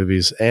Star Wars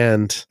movies.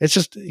 And it's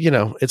just, you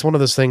know, it's one of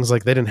those things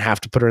like they didn't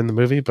have to put her in the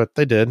movie, but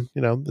they did.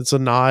 You know, it's a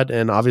nod.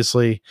 And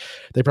obviously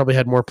they probably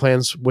had more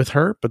plans with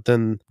her, but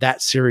then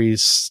that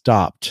series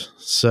stopped.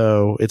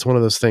 So it's one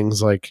of those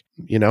things like,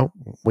 you know,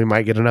 we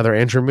might get another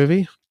Andrew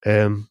movie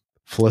and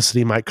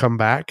Felicity might come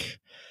back.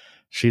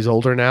 She's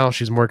older now.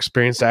 She's a more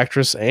experienced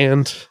actress,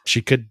 and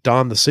she could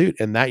don the suit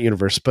in that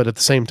universe. But at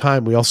the same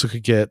time, we also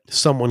could get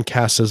someone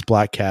cast as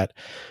Black Cat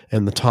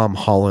in the Tom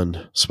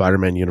Holland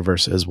Spider-Man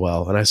universe as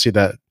well. And I see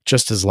that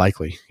just as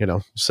likely, you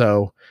know.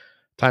 So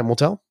time will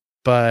tell.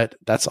 But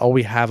that's all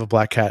we have of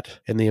Black Cat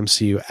in the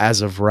MCU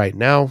as of right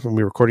now when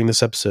we're recording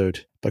this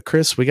episode. But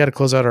Chris, we got to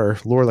close out our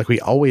lore like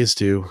we always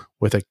do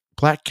with a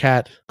Black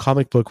Cat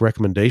comic book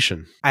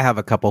recommendation. I have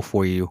a couple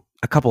for you.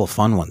 A couple of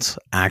fun ones,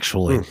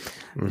 actually.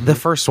 Mm-hmm. The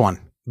first one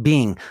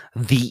being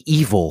The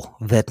Evil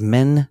That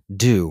Men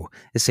Do.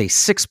 It's a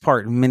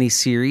 6-part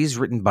miniseries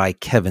written by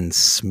Kevin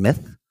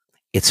Smith.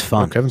 It's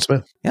fun. Oh, Kevin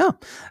Smith. Yeah.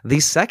 The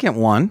second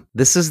one,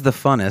 this is the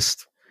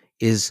funnest,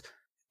 is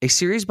a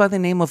series by the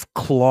name of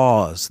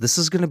Claws. This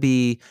is going to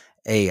be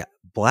a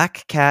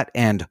Black Cat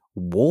and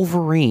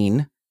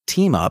Wolverine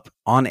team up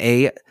on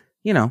a,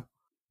 you know,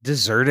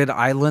 deserted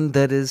island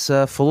that is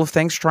full of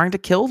things trying to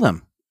kill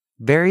them.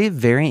 Very,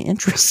 very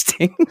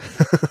interesting.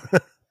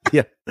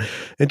 Yeah.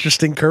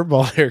 Interesting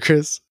curveball there,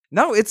 Chris.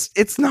 No,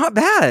 it's not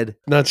bad.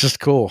 No, it's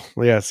just cool.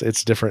 Yes,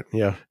 it's different.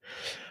 Yeah.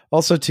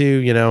 Also, too,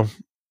 you know,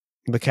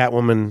 the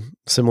Catwoman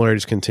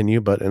similarities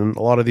continue, but in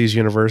a lot of these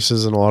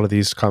universes and a lot of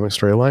these comic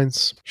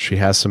storylines, she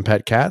has some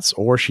pet cats,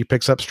 or she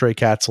picks up stray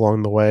cats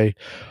along the way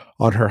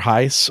on her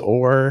heists,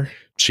 or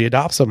she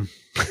adopts them,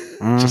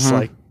 just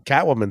like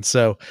Catwoman.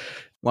 So,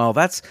 well,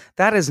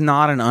 that is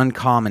not an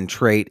uncommon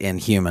trait in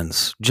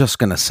humans. Just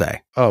gonna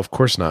say. Oh, of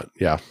course not.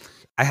 Yeah.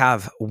 I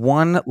have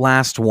one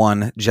last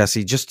one,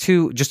 Jesse. Just a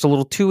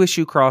little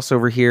 2-issue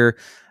crossover here.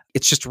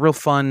 It's just a real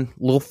fun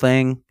little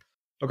thing.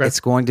 Okay. It's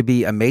going to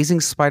be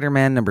Amazing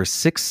Spider-Man number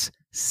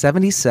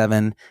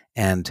 677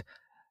 and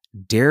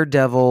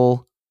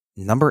Daredevil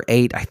number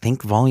 8, I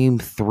think volume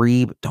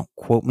 3, but don't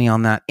quote me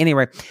on that.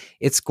 Anyway,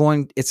 it's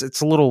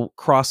a little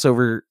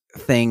crossover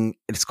thing.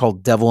 It's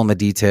called Devil in the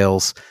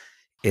Details.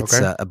 It's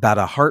Okay. about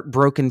a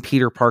heartbroken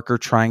Peter Parker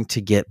trying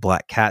to get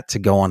Black Cat to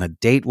go on a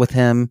date with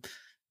him.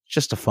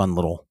 Just a fun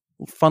little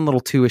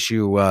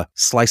 2-issue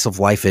slice of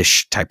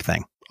life-ish type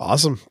thing.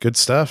 Awesome. Good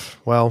stuff.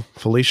 Well,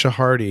 Felicia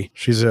Hardy,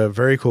 she's a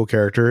very cool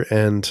character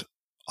and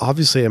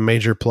obviously a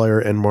major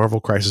player in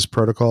Marvel Crisis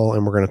Protocol,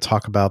 and we're going to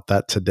talk about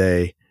that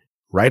today.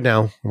 Right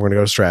now, we're going to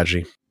go to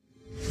strategy.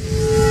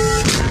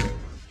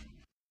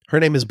 Her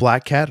name is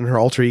Black Cat, and her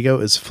alter ego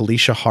is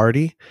Felicia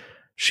Hardy.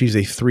 She's a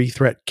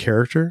 3-threat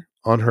character.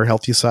 On her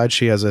healthy side,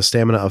 she has a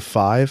stamina of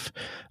 5,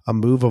 a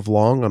move of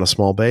long on a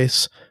small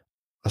base,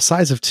 a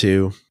size of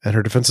 2, and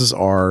her defenses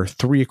are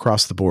 3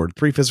 across the board.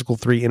 3 physical,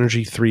 3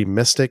 energy, 3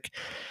 mystic.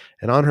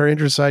 And on her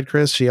injury side,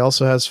 Chris, she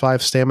also has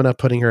 5 stamina,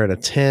 putting her at a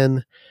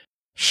 10.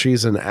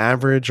 She's an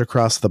average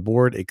across the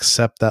board,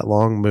 except that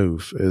long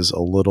move is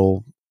a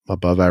little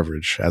above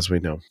average, as we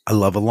know. I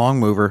love a long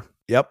mover.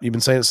 Yep, you've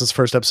been saying it since the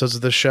first episodes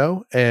of this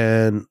show,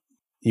 and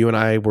you and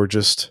I were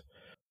just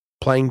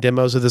playing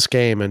demos of this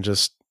game and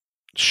just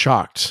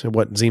shocked at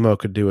what Zemo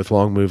could do with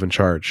long move and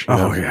charge. You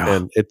know? Yeah.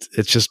 And it's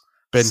just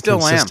been Still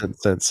consistent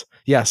since.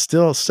 Yeah,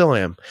 still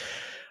am.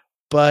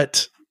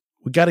 But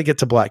we got to get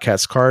to Black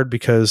Cat's card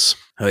because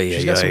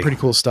she's got some pretty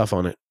cool stuff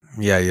on it.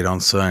 Yeah, you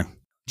don't say.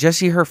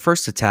 Jesse, her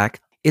first attack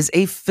is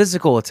a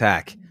physical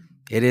attack.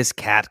 It is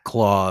Cat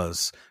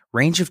Claws.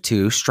 Range of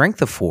 2,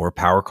 strength of 4,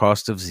 power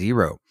cost of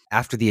 0.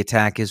 After the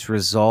attack is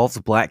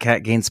resolved, Black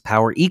Cat gains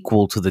power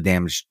equal to the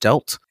damage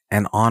dealt.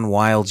 And on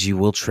wild, you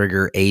will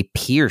trigger a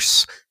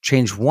Pierce.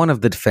 Change one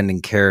of the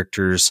defending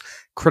characters'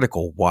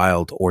 critical,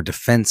 wild, or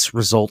defense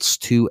results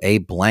to a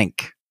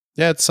blank.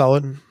 Yeah, it's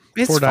solid.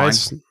 It's 4 fine.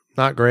 dice,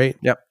 not great.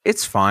 Yep,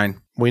 it's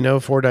fine. We know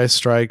 4 dice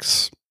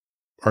strikes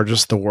are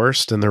just the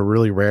worst, and they're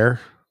really rare.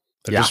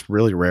 They're just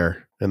really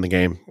rare in the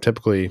game.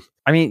 Typically,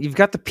 I mean, you've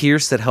got the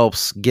Pierce that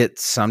helps get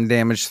some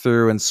damage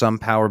through and some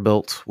power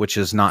built, which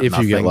is not if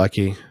nothing. you get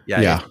lucky.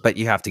 Yeah, but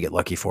you have to get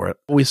lucky for it.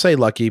 We say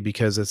lucky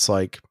because it's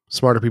like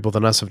smarter people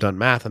than us have done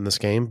math in this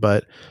game,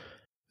 but the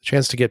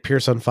chance to get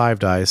Pierce on 5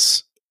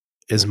 dice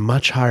is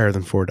much higher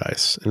than 4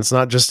 dice. And it's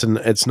not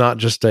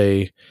just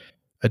a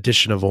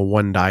addition of a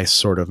 1 dice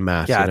sort of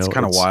math. Yeah, it's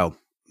kind of wild.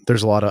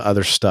 There's a lot of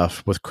other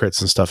stuff with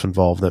crits and stuff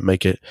involved that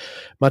make it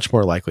much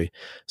more likely.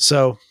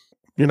 So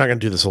you're not going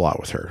to do this a lot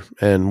with her,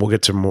 and we'll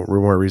get to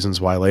more reasons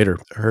why later.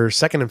 Her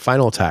second and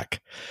final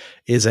attack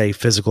is a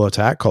physical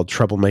attack called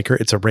Troublemaker.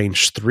 It's a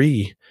range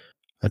 3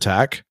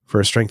 attack for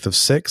a strength of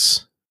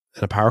 6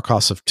 and a power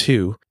cost of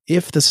 2.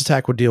 If this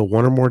attack would deal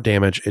 1 or more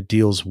damage, it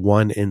deals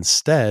 1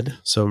 instead.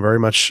 So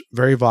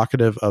very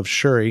evocative of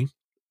Shuri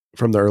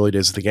from the early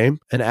days of the game.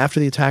 And after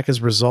the attack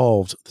is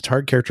resolved, the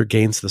target character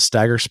gains the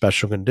stagger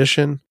special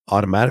condition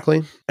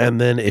automatically. And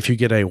then if you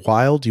get a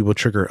wild, you will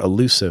trigger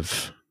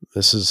elusive.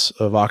 This is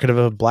evocative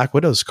of Black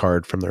Widow's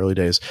card from the early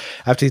days.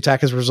 After the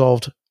attack is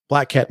resolved,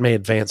 Black Cat may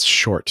advance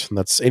short. And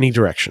that's any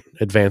direction.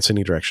 Advance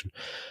any direction.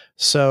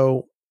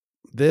 So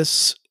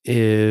this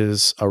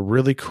is a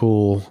really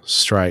cool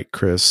strike,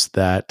 Chris,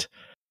 that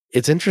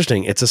it's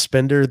interesting. It's a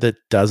spender that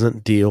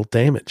doesn't deal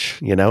damage.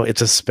 You know,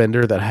 it's a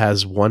spender that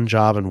has one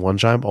job and one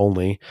job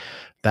only.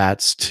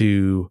 That's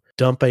to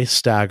dump a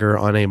stagger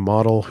on a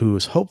model who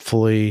is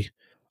hopefully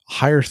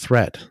higher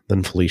threat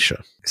than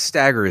Felicia.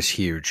 Stagger is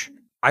huge.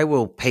 I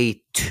will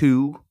pay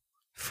 2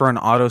 for an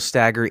auto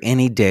stagger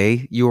any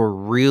day. You're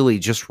really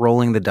just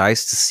rolling the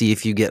dice to see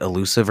if you get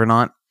elusive or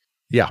not.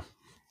 Yeah.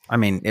 I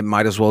mean, it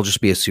might as well just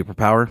be a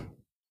superpower.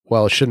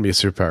 Well, it shouldn't be a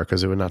superpower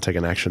because it would not take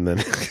an action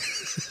then.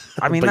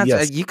 I mean, But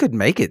yes. you could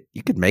make it.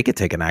 You could make it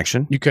take an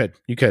action. You could.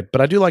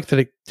 But I do like that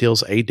it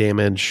deals 8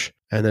 damage,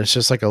 and then it's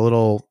just like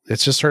it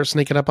just starts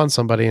sneaking up on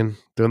somebody and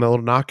doing that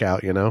little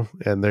knockout, you know?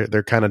 And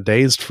they're kind of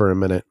dazed for a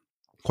minute,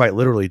 quite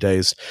literally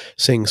dazed,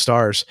 seeing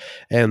stars.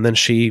 And then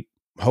she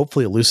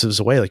hopefully elusives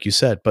away, like you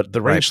said. But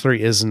the range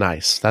 3 is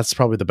nice. That's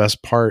probably the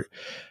best part.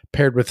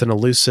 Paired with an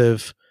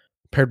elusive,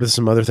 paired with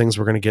some other things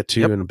we're going to get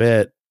to in a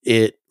bit,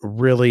 it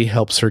really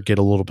helps her get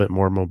a little bit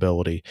more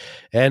mobility.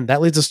 And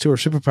that leads us to her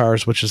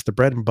superpowers, which is the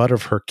bread and butter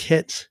of her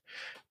kit.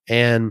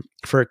 And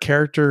for a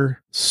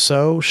character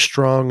so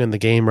strong in the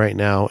game right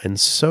now and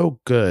so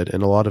good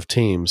in a lot of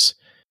teams,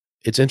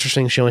 it's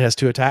interesting. She only has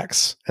 2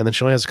 attacks, and then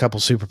she only has a couple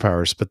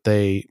superpowers, but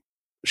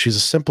she's a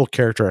simple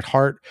character at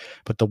heart,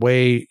 but the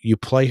way you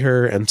play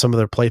her and some of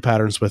the play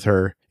patterns with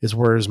her is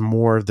where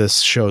more of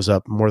this shows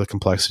up, more of the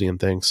complexity and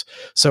things.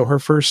 So her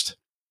first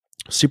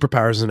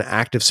superpower is an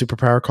active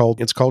superpower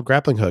called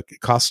Grappling Hook.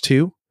 It costs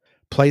 2.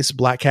 Place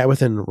Black Cat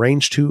within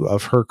range 2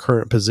 of her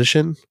current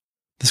position.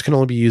 This can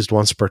only be used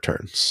once per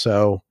turn.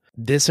 So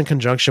this in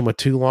conjunction with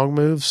 2 long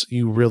moves,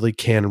 you really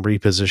can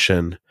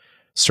reposition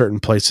certain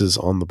places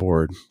on the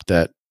board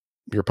that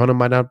your opponent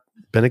might not have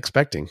been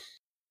expecting.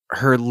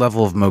 Her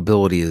level of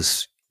mobility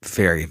is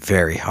very,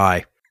 very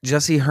high.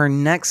 Jesse, her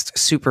next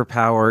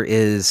superpower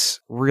is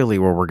really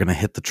where we're going to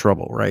hit the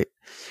trouble, right?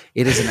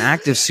 It is an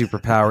active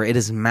superpower. It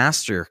is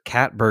Master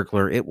Cat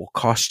Burglar. It will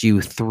cost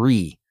you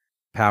 3.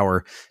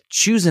 power,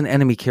 choose an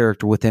enemy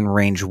character within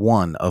range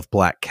 1 of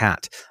Black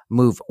Cat.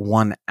 Move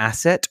 1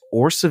 asset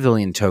or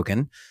civilian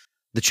token.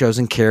 The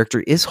chosen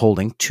character is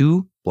holding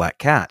 2 Black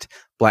Cat.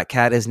 Black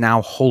Cat is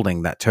now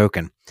holding that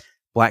token.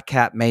 Black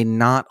Cat may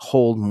not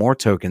hold more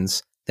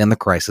tokens than the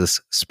crisis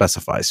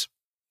specifies.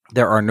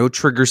 There are no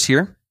triggers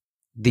here.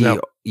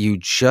 You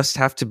just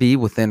have to be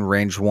within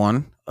range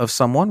 1 of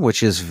someone,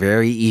 which is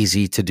very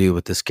easy to do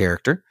with this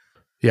character.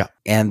 Yeah.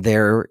 And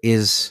there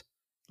is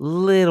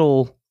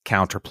little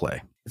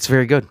counterplay. It's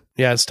very good.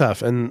 Yeah, it's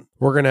tough. And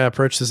we're going to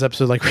approach this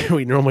episode like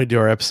we normally do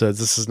our episodes.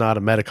 This is not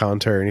a meta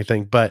commentary or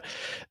anything, but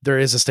there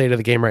is a state of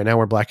the game right now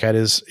where Black Cat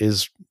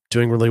is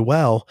doing really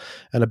well.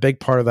 And a big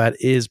part of that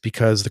is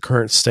because the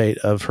current state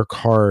of her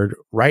card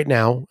right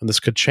now, and this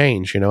could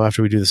change,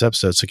 after we do this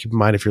episode. So keep in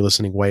mind if you're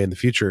listening way in the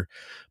future,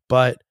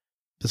 but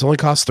this only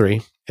costs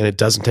 3 and it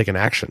doesn't take an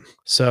action.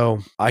 So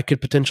I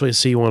could potentially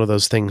see one of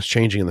those things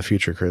changing in the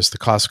future, Chris, the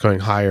cost going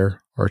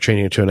higher or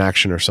changing it to an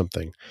action or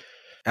something.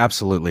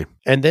 Absolutely.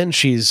 And then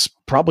she's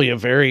probably a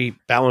very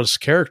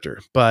balanced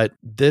character, but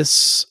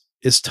this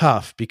is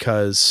tough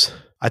because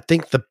I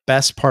think the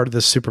best part of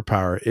this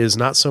superpower is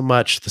not so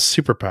much the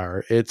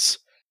superpower. It's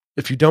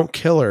if you don't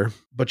kill her,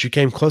 but you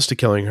came close to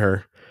killing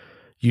her,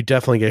 you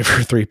definitely gave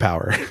her 3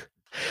 power.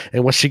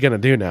 And what's she going to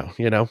do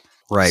now,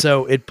 Right.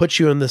 So it puts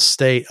you in this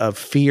state of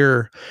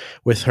fear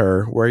with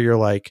her where you're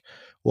like,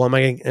 well, am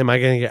I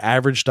going to get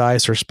average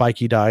dice or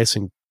spiky dice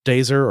and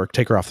daze her or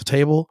take her off the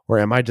table? Or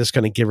am I just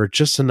going to give her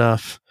just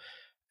enough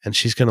and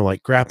she's going to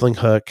like grappling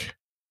hook,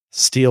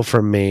 steal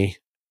from me,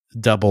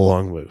 double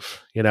long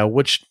move,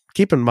 which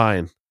keep in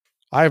mind,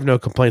 I have no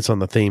complaints on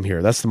the theme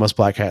here. That's the most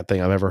Black Cat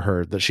thing I've ever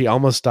heard, that she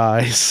almost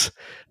dies,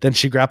 then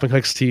she grappling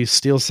hooks to you,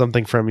 steals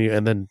something from you,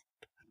 and then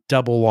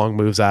double long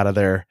moves out of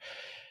there.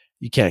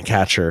 You can't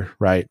catch her,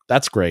 right?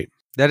 That's great.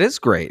 That is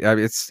great. I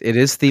mean, it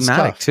is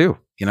thematic too,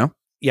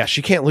 Yeah,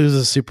 she can't lose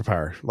a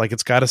superpower. Like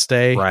it's got to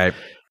stay. Right.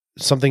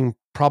 Something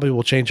probably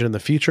will change it in the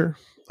future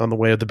on the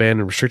way of the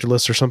banned and restricted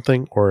list or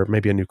something, or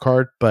maybe a new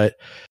card. But,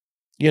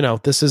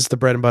 this is the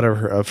bread and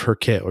butter of her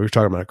kit. We were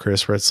talking about,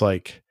 Chris, where it's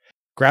like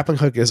grappling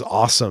hook is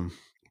awesome,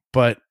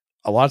 but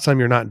a lot of time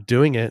you're not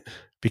doing it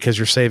because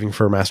you're saving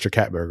for a Master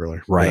Cat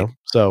Burglar. Right.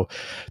 So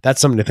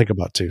that's something to think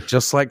about too.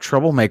 Just like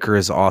Troublemaker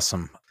is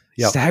awesome.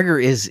 Yep. Stagger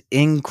is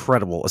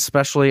incredible,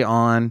 especially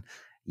on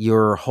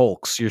your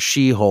Hulks, your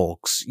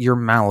She-Hulks, your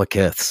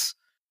Malekiths.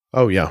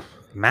 Oh, yeah.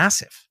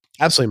 Massive.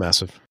 Absolutely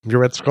massive. Your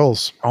Red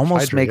Skulls.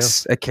 Almost Hydra,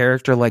 makes a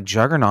character like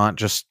Juggernaut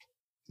just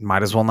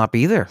might as well not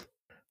be there.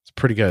 It's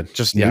pretty good.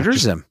 Just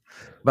neuters him.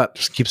 But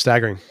just keep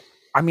staggering.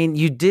 I mean,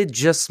 you did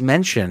just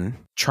mention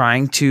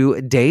trying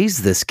to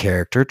daze this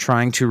character,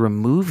 trying to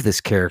remove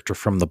this character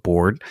from the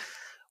board.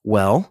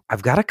 Well,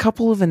 I've got a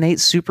couple of innate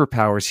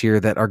superpowers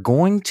here that are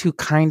going to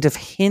kind of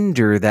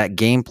hinder that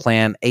game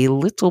plan a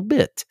little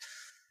bit.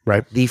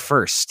 Right. The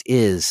first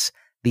is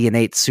the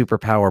innate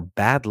superpower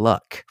Bad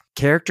Luck.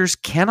 Characters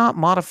cannot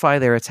modify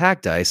their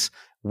attack dice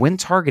when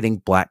targeting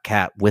Black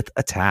Cat with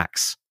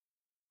attacks.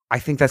 I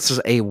think that's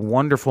just a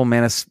wonderful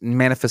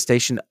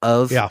manifestation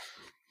of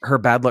her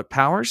Bad Luck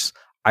powers.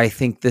 I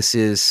think this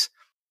is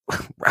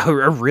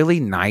a really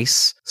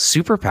nice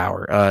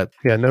superpower.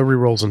 No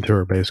rerolls into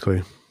her,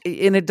 basically.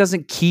 And it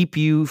doesn't keep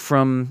you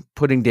from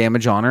putting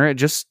damage on her. It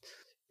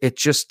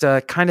just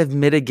kind of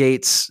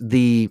mitigates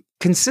the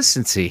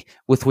consistency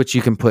with which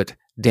you can put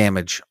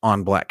damage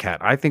on Black Cat.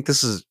 I think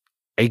this is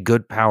a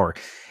good power.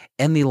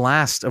 And the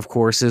last, of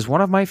course, is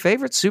one of my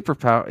favorite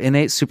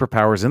innate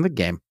superpowers in the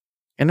game,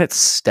 and it's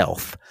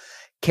stealth.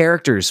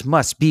 Characters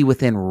must be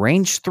within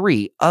range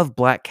 3 of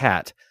Black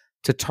Cat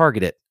to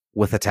target it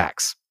with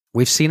attacks.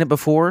 We've seen it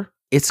before.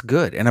 It's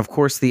good. And of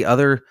course, the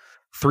other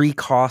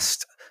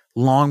 3-cost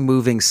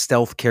long-moving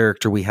stealth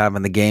character we have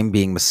in the game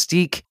being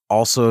Mystique,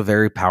 also a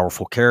very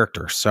powerful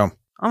character. So,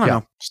 I don't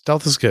know.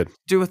 Stealth is good.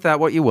 Do with that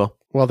what you will.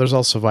 Well, there's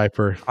also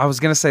Viper. I was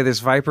going to say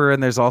there's Viper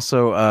and there's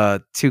also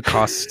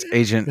 2-cost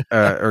agent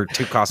or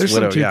 2-cost there's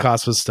Widow. There's some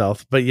 2-cost with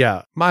stealth, but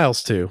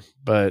Miles too.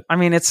 But I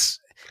mean, it's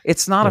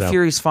not a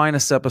Fury's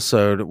Finest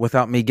episode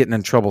without me getting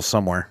in trouble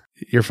somewhere.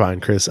 You're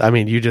fine, Chris. I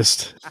mean, you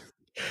just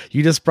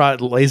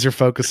brought laser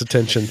focus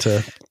attention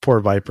to poor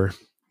Viper.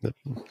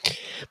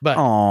 But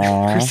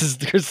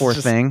Chris poor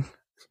thing.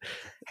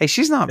 Hey,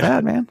 she's not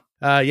bad, man.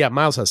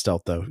 Miles has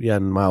stealth though. Yeah,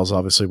 and Miles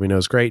obviously we know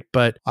is great.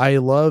 But I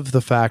love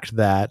the fact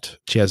that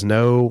she has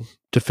no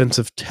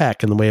defensive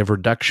tech in the way of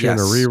reduction or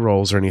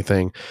rerolls or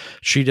anything.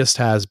 She just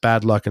has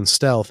bad luck and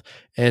stealth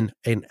and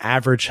an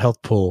average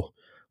health pool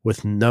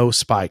with no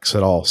spikes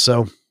at all.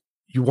 So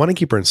you want to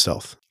keep her in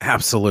stealth.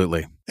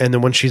 Absolutely. And then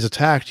when she's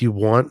attacked, you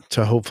want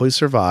to hopefully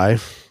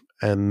survive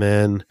and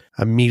then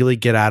immediately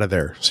get out of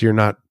there. So you're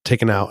not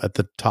taken out at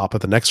the top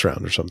of the next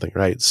round or something,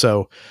 right?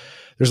 So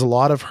there's a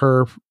lot of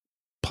her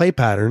play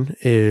pattern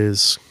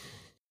is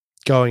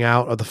going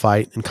out of the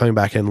fight and coming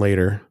back in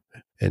later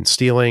and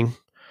stealing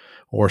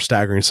or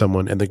staggering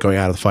someone and then going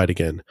out of the fight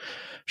again.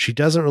 She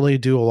doesn't really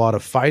do a lot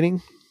of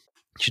fighting.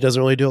 She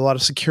doesn't really do a lot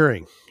of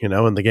securing,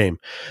 in the game.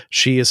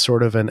 She is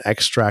sort of an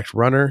extract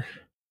runner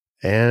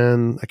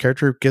and a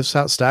character who gives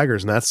out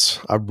staggers. And that's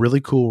a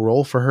really cool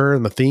role for her.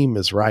 And the theme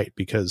is right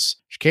because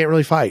she can't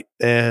really fight.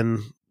 And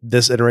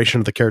this iteration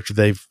of the character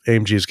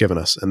AMG has given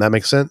us, and that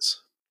makes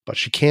sense. But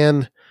she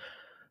can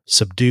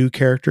subdue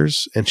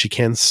characters and she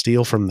can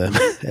steal from them.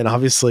 And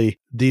obviously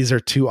these are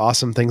two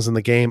awesome things in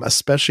the game,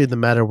 especially the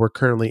meta we're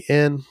currently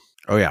in.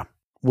 Oh yeah.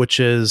 Which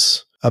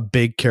is a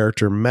big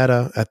character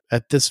meta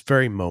at this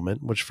very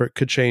moment, which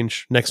could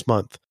change next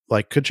month,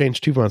 like could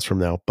change 2 months from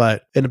now.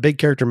 But in a big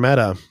character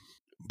meta,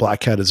 Black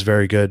Cat is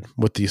very good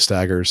with these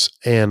staggers.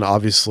 And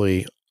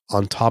obviously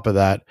on top of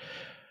that,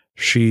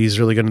 she's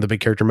really good in the big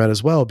character meta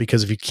as well,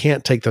 because if you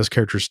can't take those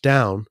characters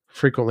down,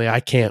 frequently I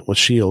can't with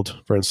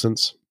Shield, for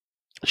instance,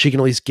 she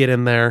can at least get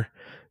in there,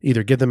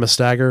 either give them a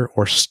stagger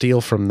or steal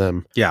from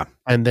them. Yeah.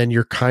 And then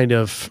you're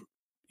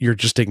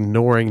just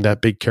ignoring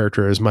that big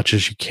character as much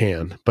as you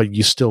can, but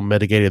you still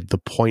mitigated the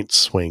point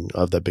swing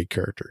of that big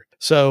character.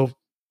 So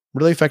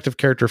really effective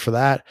character for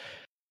that.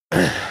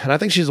 And I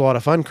think she's a lot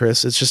of fun,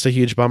 Chris. It's just a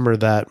huge bummer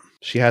that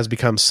she has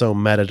become so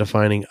meta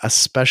defining,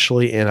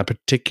 especially in a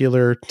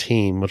particular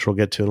team, which we'll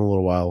get to in a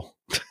little while.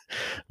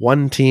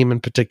 One team in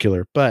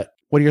particular. But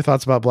what are your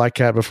thoughts about Black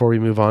Cat before we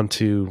move on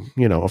to,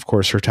 of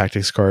course, her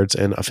tactics cards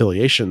and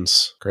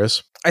affiliations,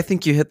 Chris? I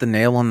think you hit the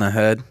nail on the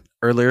head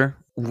earlier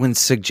when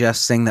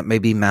suggesting that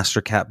maybe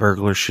Master Cat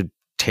Burglar should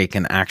take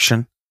an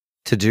action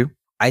to do.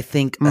 I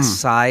think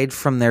aside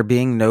from there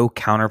being no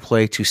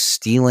counterplay to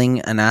stealing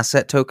an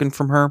asset token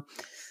from her,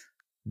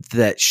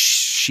 that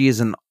she is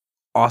an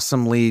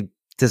awesomely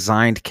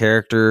designed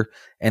character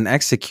and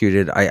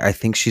executed. I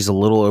think she's a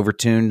little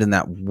overtuned in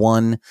that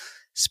one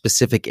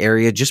specific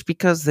area just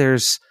because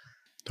there's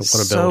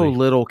so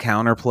little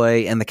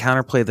counterplay, and the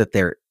counterplay that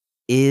there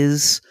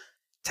is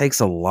takes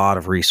a lot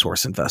of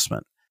resource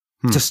investment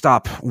to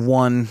stop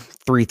one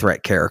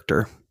 3-threat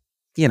character.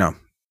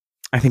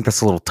 I think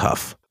that's a little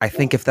tough. I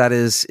think if that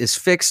is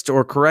fixed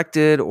or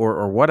corrected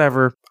or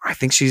whatever, I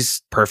think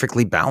she's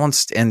perfectly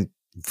balanced and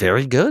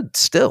very good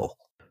still.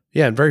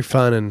 Yeah, and very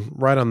fun and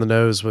right on the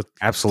nose with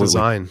absolutely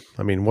design.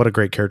 I mean, what a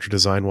great character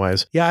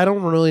design-wise. Yeah, I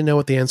don't really know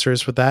what the answer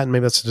is with that, and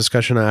maybe that's a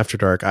discussion after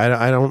dark.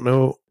 I don't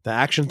know. The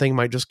action thing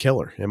might just kill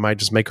her. It might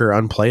just make her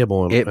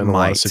unplayable in a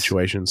lot of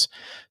situations.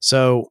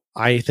 So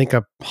I think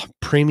a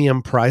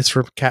premium price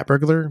for Cat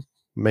Burglar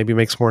maybe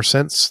makes more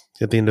sense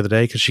at the end of the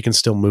day, because she can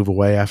still move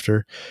away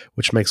after,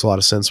 which makes a lot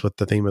of sense with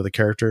the theme of the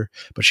character,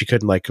 but she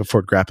couldn't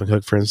afford grappling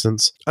hook, for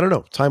instance. I don't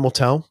know. Time will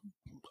tell.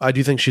 I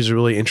do think she's a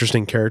really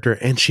interesting character,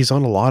 and she's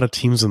on a lot of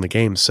teams in the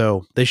game,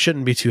 so they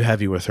shouldn't be too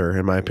heavy with her,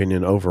 in my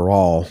opinion,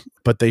 overall.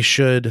 But they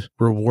should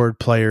reward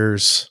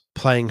players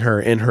playing her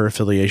in her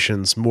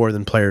affiliations more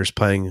than players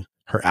playing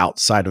her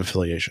outside of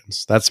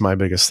affiliations. That's my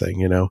biggest thing,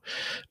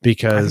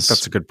 because I think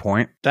that's a good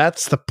point.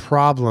 That's the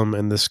problem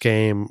in this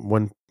game.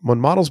 When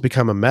models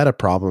become a meta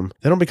problem,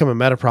 they don't become a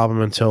meta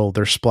problem until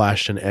they're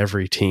splashed in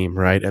every team,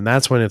 right? And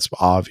that's when it's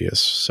obvious.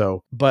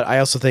 So, but I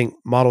also think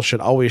models should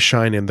always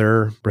shine in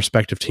their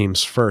respective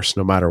teams first,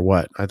 no matter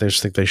what. I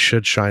just think they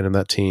should shine in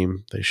that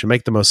team. They should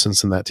make the most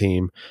sense in that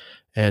team.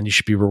 And you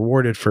should be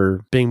rewarded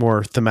for being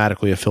more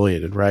thematically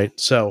affiliated, right?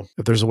 So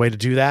if there's a way to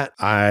do that,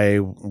 I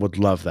would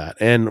love that.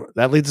 And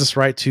that leads us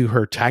right to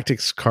her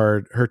tactic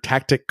card,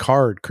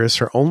 Chris,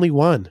 her only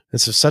one.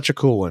 This is such a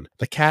cool one.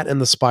 The Cat and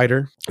the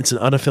Spider. It's an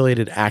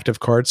unaffiliated active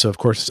card. So of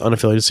course it's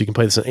unaffiliated. So you can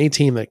play this in any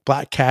team that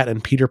Black Cat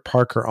and Peter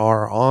Parker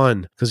are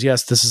on. Because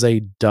yes, this is a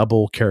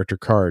double character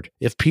card.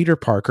 If Peter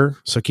Parker,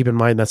 so keep in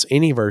mind that's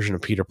any version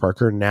of Peter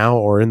Parker now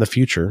or in the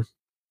future,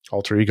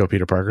 alter ego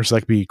Peter Parker, so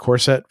that could be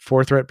Corset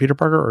 4-threat Peter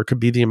Parker, or it could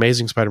be the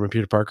Amazing Spider-Man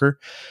Peter Parker,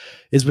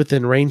 is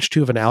within range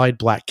 2 of an allied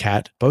Black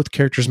Cat. Both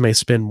characters may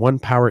spend 1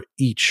 power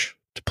each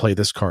to play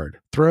this card.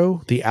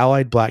 Throw the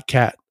allied Black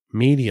Cat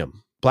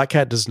medium. Black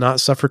Cat does not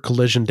suffer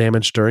collision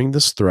damage during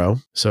this throw,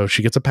 so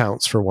she gets a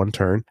pounce for 1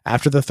 turn.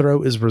 After the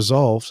throw is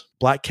resolved,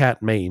 Black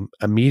Cat may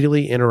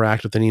immediately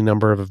interact with any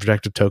number of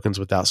objective tokens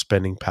without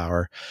spending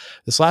power.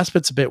 This last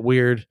bit's a bit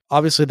weird.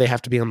 Obviously, they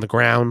have to be on the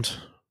ground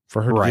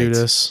for her to do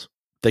this.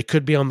 They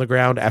could be on the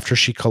ground after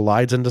she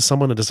collides into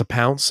someone and does a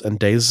pounce and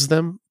dazes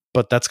them,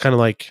 but that's kind of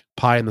like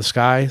pie in the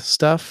sky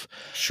stuff.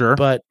 Sure.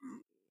 But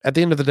at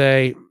the end of the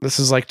day, this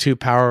is 2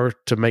 power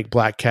to make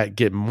Black Cat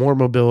get more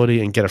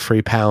mobility and get a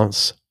free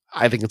pounce.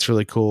 I think it's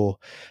really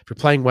cool. If you're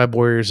playing Web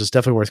Warriors, it's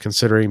definitely worth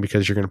considering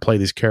because you're going to play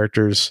these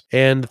characters.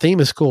 And the theme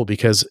is cool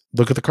because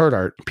look at the card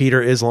art.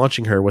 Peter is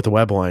launching her with a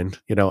web line,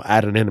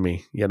 at an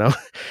enemy,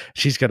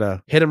 She's going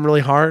to hit him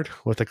really hard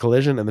with a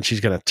collision, and then she's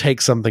going to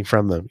take something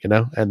from them,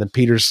 and then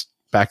Peter's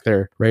back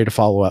there ready to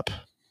follow up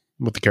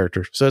with the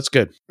character. So it's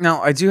good.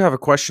 Now, I do have a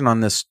question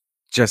on this,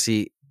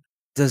 Jesse.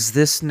 Does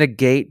this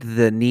negate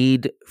the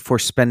need for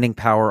spending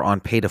power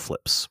on pay to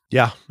flips?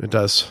 Yeah, it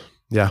does.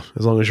 Yeah,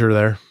 as long as you're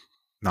there.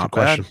 Not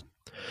bad. Question.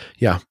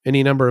 Yeah,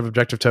 any number of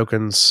objective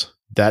tokens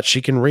that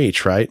she can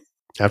reach, right?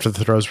 After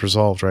the throw's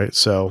resolved, right?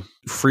 So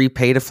free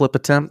pay to flip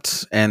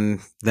attempt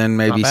and then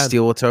maybe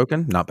steal a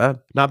token. Not bad.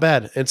 Not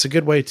bad. It's a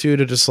good way too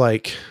to just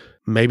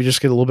maybe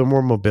just get a little bit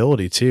more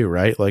mobility too,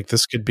 right? Like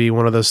this could be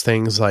one of those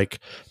things like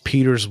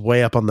Peter's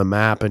way up on the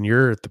map and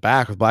you're at the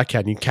back with Black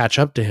Cat and you catch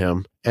up to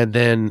him and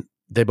then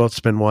they both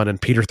spin one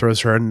and Peter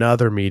throws her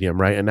another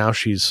medium, right? And now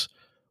she's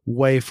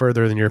way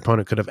further than your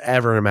opponent could have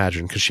ever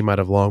imagined because she might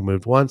have long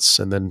moved once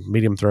and then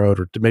medium throwed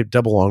or maybe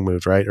double long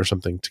moved, right? Or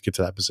something to get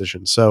to that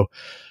position. So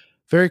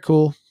very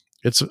cool.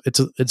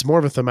 It's more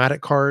of a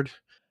thematic card.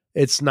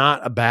 It's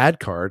not a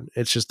bad card.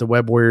 It's just the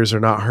Web Warriors are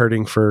not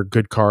hurting for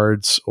good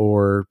cards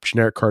or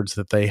generic cards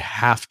that they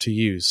have to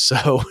use.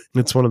 So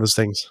it's one of those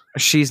things.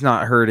 She's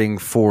not hurting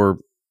for,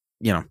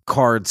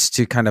 cards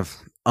to kind of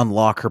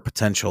unlock her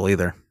potential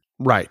either.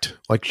 Right.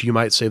 Like you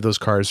might save those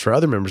cards for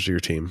other members of your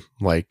team,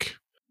 like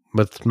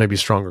with maybe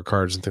stronger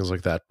cards and things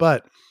like that.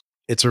 But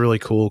it's a really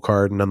cool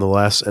card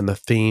nonetheless. And the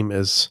theme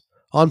is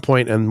on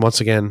point. And once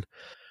again,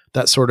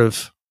 that sort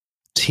of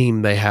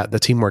the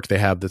teamwork they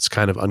have that's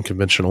kind of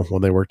unconventional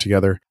when they work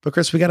together. But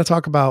Chris, we got to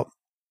talk about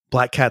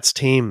Black Cat's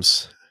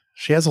teams.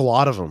 She has a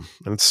lot of them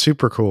and it's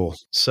super cool.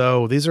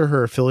 So these are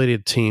her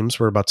affiliated teams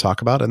we're about to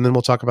talk about. And then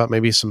we'll talk about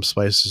maybe some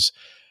places,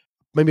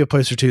 maybe a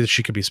place or two that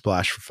she could be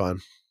splashed for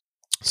fun.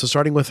 So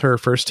starting with her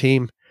first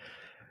team,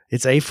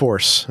 it's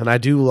A-Force. And I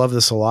do love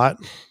this a lot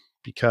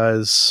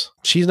because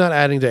she's not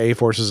adding to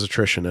A-Force's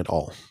attrition at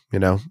all,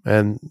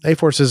 and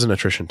A-Force is an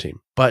attrition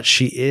team, but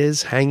she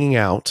is hanging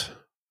out,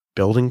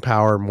 building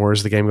power more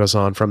as the game goes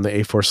on from the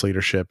A-Force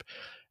leadership,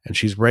 and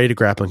she's ready to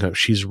grappling hook.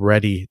 She's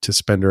ready to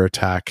spend her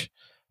attack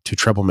to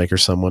troublemaker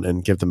someone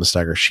and give them a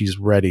stagger. She's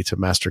ready to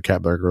master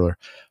Cat Burglar,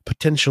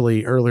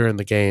 potentially earlier in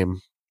the game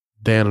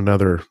than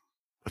another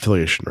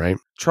affiliation, right?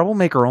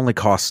 Troublemaker only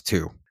costs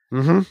 2.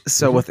 Mm-hmm.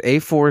 So with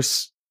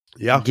A-Force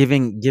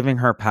giving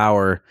her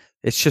power,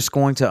 it's just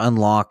going to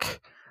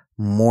unlock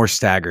more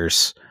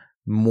staggers,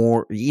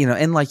 more,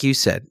 and like you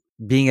said,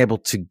 being able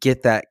to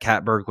get that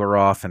Cat Burglar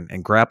off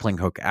and grappling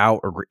hook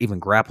out or even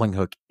grappling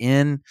hook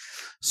in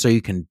so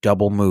you can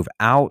double move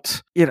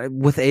out.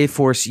 With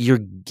A-Force, you're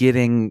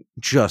getting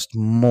just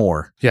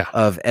more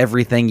of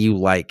everything you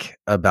like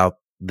about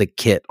the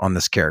kit on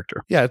this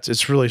character. Yeah,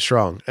 it's really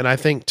strong. And I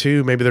think,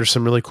 too, maybe there's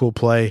some really cool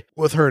play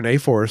with her in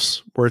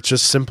A-Force where it's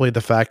just simply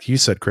the fact you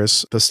said,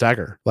 Chris, the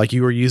stagger. Like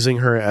you were using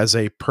her as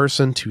a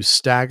person to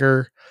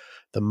stagger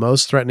the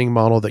most threatening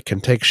model that can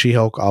take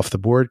She-Hulk off the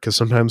board, because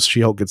sometimes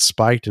She-Hulk gets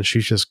spiked and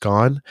she's just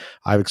gone.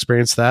 I've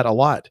experienced that a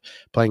lot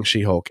playing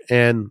She-Hulk.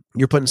 And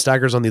you're putting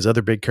staggers on these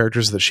other big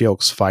characters that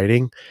She-Hulk's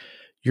fighting.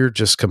 You're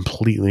just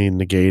completely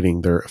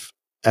negating their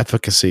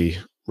efficacy,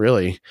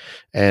 really.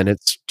 And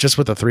it's just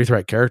with a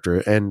 3-threat character.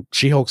 And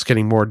She-Hulk's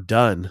getting more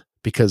done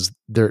because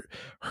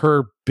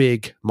her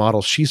big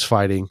models she's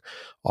fighting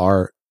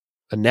are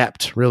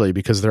inept, really,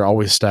 because they're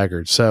always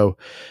staggered. So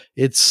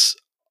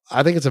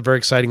I think it's a very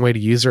exciting way to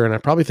use her, and I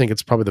probably think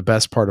it's probably the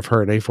best part of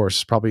her in A-Force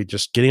is probably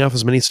just getting off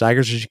as many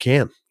staggers as you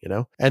can,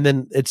 And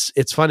then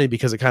it's funny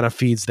because it kind of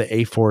feeds the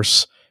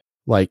A-Force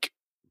like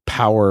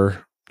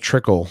power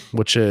trickle,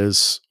 which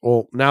is,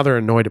 well, now they're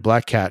annoyed at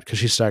Black Cat because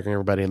she's staggering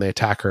everybody and they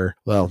attack her.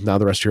 Well, now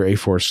the rest of your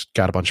A-Force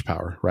got a bunch of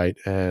power, right?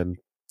 And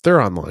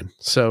they're online.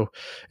 So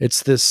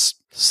it's this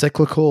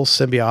cyclical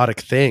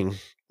symbiotic thing.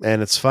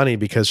 And it's funny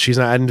because she's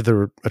not adding to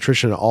the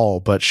attrition at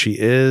all, but she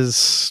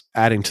is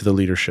adding to the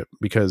leadership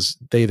because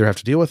they either have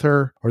to deal with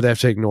her or they have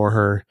to ignore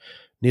her.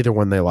 Neither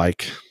one they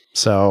like.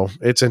 So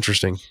it's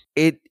interesting.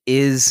 It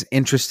is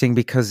interesting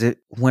because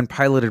when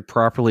piloted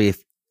properly,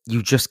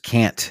 you just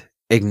can't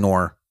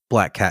ignore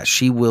Black Cat.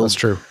 That's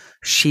true.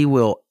 She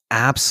will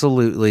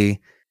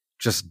absolutely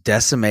just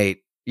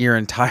decimate your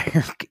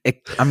entire,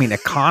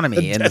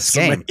 economy in this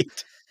game.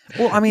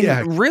 Well,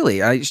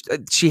 really,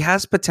 she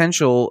has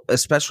potential,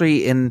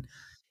 especially in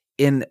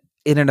an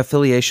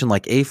affiliation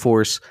like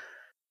A-Force,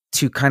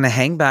 to kind of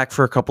hang back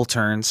for a couple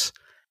turns,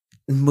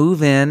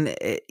 move in,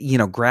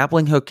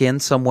 grappling hook in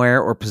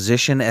somewhere or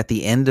position at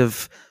the end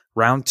of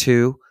round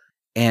 2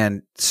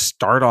 and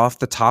start off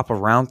the top of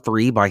round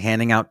 3 by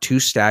handing out 2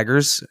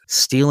 staggers,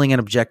 stealing an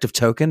objective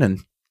token. And,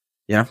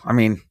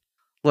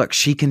 look,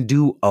 she can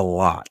do a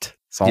lot.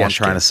 That's all I'm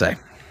trying to say.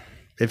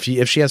 If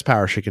she has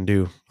power, she can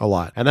do a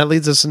lot. And that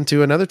leads us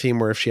into another team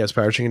where if she has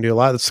power, she can do a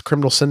lot. That's the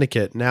Criminal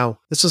Syndicate. Now,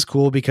 this is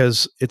cool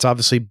because it's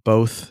obviously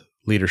both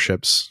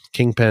leaderships,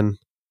 Kingpin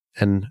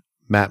and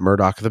Matt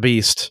Murdock, the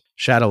Beast,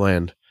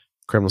 Shadowland,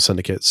 Criminal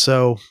Syndicate.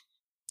 So,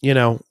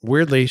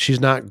 weirdly,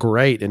 she's not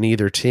great in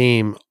either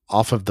team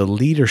off of the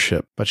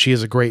leadership, but she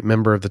is a great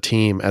member of the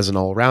team as an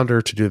all-rounder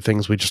to do the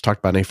things we just talked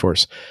about in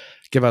A-Force.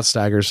 Give out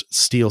staggers,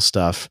 steal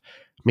stuff.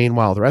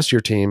 Meanwhile, the rest of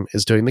your team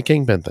is doing the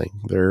Kingpin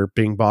thing. They're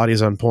being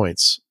bodies on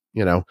points,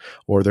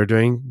 or they're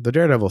doing the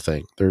Daredevil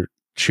thing. They're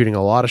shooting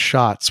a lot of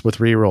shots with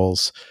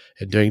rerolls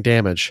and doing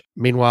damage.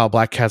 Meanwhile,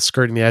 Black Cat's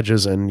skirting the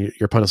edges and your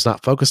opponent's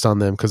not focused on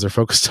them because they're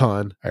focused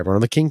on everyone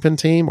on the Kingpin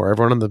team or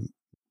everyone on the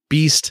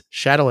Beast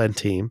Shadowland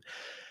team.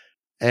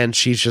 And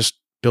she's just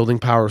building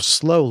power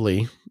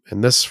slowly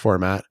in this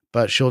format,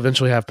 but she'll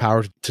eventually have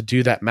power to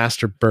do that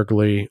master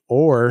burglary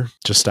or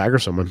just stagger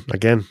someone.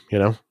 Again,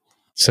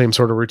 same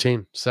sort of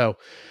routine. So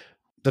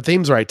the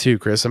theme's right too,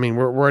 Chris. I mean,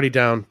 we're already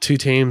down two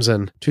teams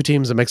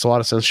that makes a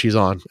lot of sense she's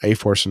on,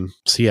 A-Force and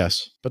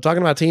CS. But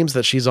talking about teams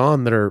that she's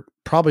on that are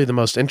probably the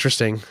most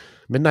interesting,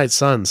 Midnight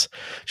Suns.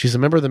 She's a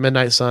member of the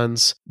Midnight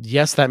Suns.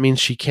 Yes, that means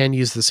she can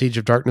use the Siege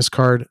of Darkness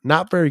card.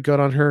 Not very good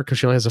on her because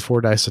she only has a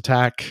 4-dice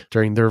attack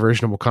during their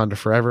version of Wakanda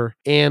Forever.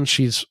 And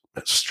she's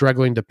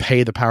struggling to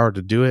pay the power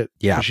to do it.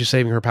 Yeah. She's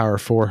saving her power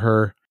for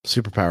her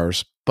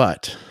superpowers.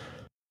 But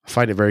I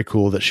find it very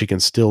cool that she can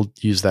still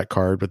use that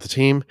card with the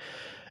team.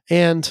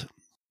 And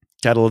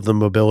gotta love the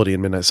mobility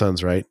in Midnight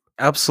Suns, right?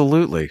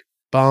 Absolutely.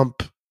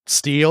 Bump,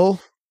 steal,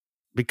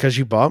 because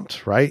you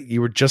bumped, right? You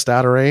were just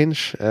out of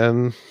range,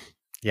 and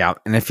yeah.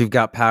 And if you've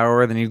got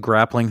power, then you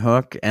grappling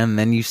hook, and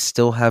then you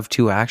still have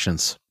 2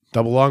 actions.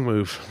 double long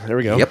move. There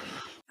we go. Yep.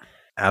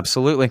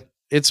 Absolutely.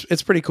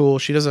 It's pretty cool.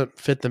 She doesn't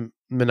fit the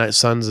Midnight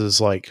Suns as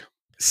like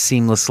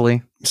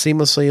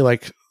Seamlessly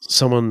like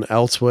someone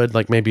else would,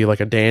 like maybe like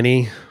a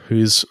Danny,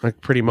 who's a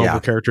pretty mobile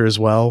character as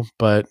well,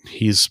 but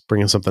he's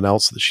bringing something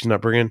else that she's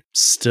not bringing.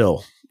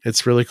 Still,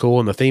 it's really cool,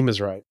 and the theme is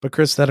right. But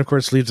Chris, that of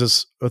course leaves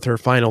us with her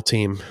final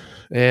team,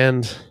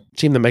 and a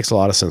team that makes a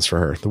lot of sense for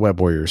her, the Web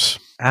Warriors.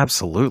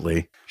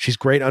 Absolutely. She's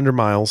great under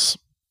Miles,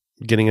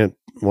 getting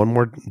one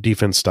more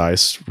defense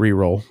dice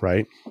reroll,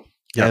 right?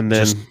 Yeah, and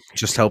then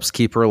just helps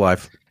keep her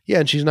alive. Yeah,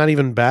 and she's not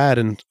even bad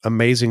in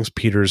Amazing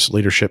Peter's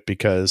leadership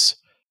because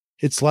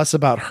it's less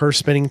about her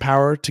spinning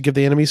power to give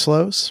the enemy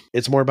slows.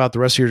 It's more about the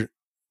rest of your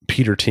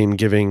Peter team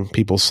giving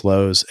people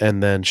slows,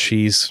 and then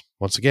she's,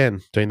 once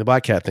again, doing the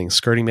Black Cat thing,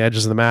 skirting the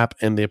edges of the map,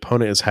 and the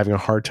opponent is having a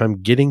hard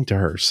time getting to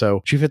her.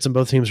 So she fits in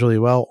both teams really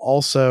well.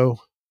 Also,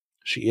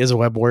 she is a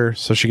Web Warrior,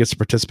 so she gets to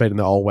participate in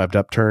the all webbed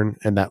up turn,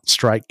 and that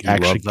strike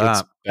actually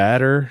gets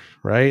better,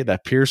 right?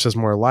 That pierce is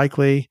more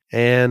likely,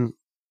 and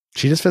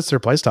she just fits their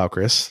playstyle,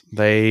 Chris.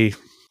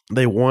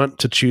 They want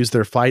to choose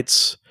their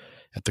fights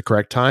at the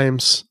correct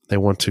times. They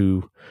want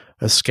to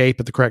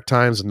escape at the correct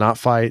times and not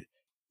fight.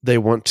 They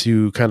want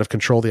to kind of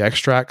control the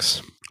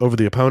extracts over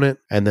the opponent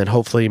and then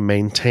hopefully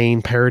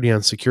maintain parity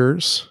on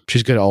secures.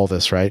 She's good at all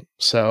this, right?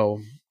 So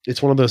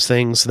it's one of those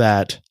things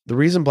that the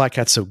reason Black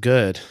Cat's so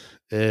good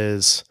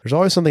is there's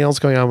always something else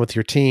going on with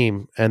your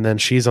team, and then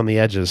she's on the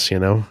edges,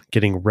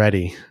 getting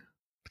ready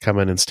to come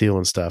in and steal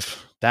and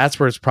stuff. That's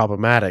where it's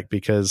problematic,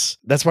 because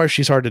that's why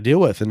she's hard to deal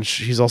with, and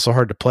she's also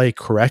hard to play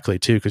correctly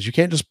too, because you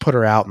can't just put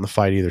her out in the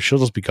fight either. She'll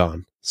just be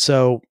gone.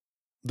 So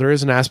there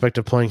is an aspect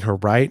of playing her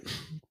right,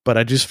 but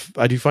I do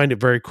find it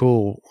very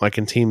cool, like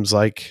in teams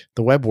like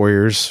the Web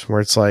Warriors, where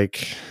it's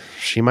like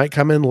she might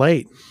come in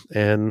late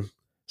and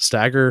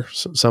stagger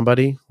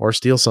somebody or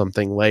steal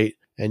something late,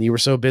 and you were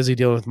so busy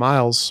dealing with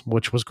Miles,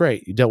 which was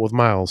great. You dealt with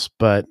Miles,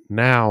 but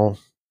now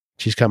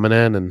she's coming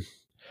in and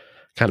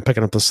kind of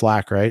picking up the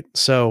slack, right?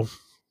 So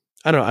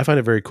I don't know. I find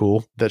it very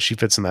cool that she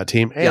fits in that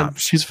team, and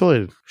she's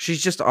affiliated.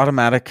 She's just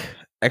automatic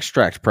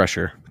extract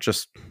pressure.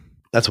 Just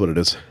that's what it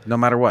is. No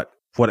matter what.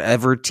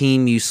 Whatever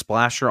team you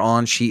splash her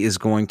on, she is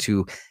going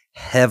to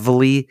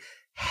heavily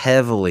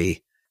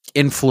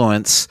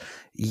influence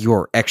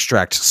your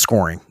extract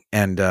scoring.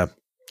 And,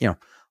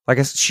 like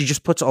I said, she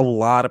just puts a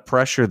lot of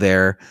pressure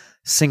there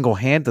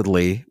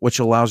single-handedly, which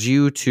allows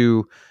you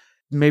to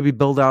maybe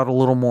build out a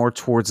little more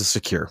towards a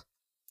secure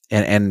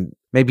and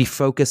maybe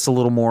focus a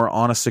little more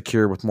on a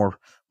secure with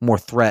more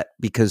threat,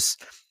 because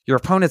your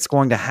opponent's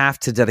going to have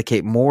to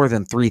dedicate more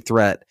than 3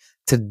 threat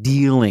to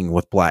dealing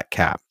with Black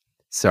Cat.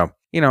 So,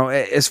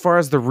 as far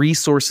as the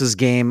resources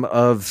game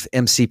of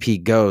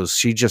MCP goes,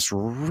 she just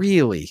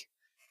really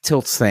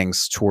tilts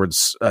things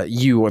towards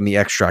you in the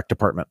extract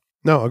department.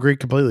 No, agreed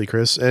completely,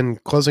 Chris.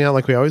 And closing out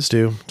like we always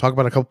do, talk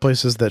about a couple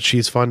places that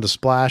she's fun to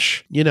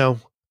splash.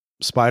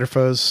 Spider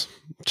Foes,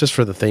 just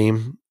for the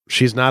theme.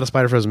 She's not a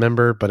Spider Foes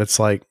member, but it's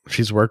like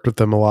she's worked with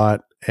them a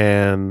lot,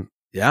 and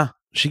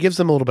she gives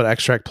them a little bit of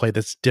extract play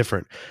that's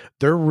different.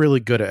 They're really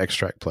good at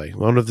extract play. I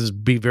want to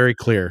be very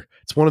clear.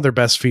 It's one of their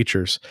best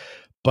features.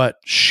 But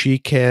she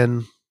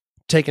can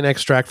take an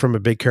extract from a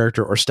big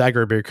character or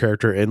stagger a big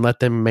character and let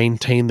them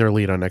maintain their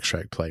lead on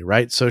extract play,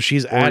 right? So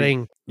she's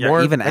adding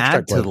more, even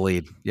add to the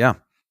lead,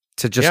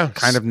 to just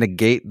kind of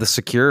negate the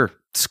secure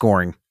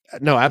scoring.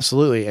 No,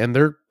 absolutely, and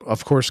they're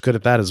of course good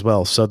at that as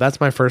well. So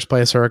that's my first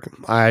place.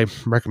 I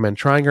recommend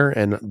trying her,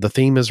 and the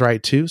theme is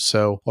right too.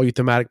 So all you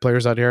thematic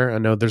players out here, I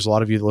know there's a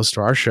lot of you that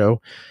listen to our show,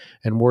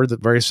 and we're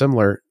very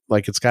similar.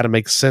 Like, it's got to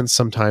make sense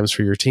sometimes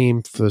for your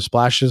team. For the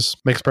splashes,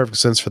 makes perfect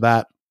sense for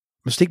that.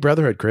 Mystique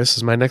Brotherhood, Chris,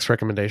 is my next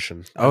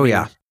recommendation.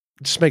 It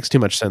just makes too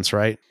much sense,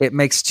 right? It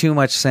makes too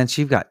much sense.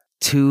 You've got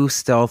 2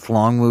 stealth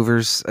long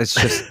movers. It's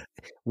just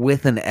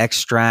with an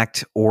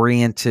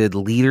extract-oriented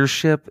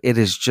leadership, it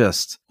is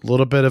just a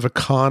little bit of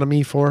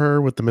economy for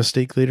her with the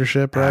Mystique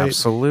leadership, right?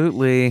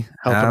 Absolutely.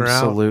 Helping her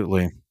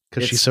out.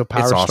 Because she's so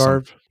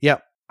power-starved. Awesome.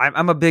 Yep.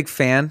 I'm a big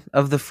fan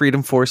of the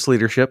Freedom Force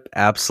leadership.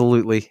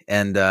 Absolutely.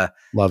 And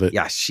love it.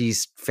 Yeah,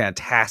 she's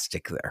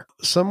fantastic there.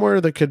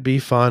 Somewhere that could be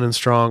fun and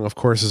strong, of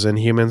course, is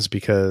Inhumans,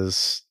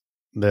 because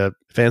the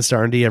advanced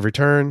R&D every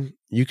turn,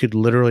 you could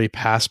literally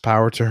pass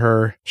power to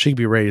her. She could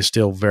be ready to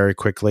steal very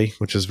quickly,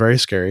 which is very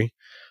scary.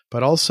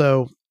 But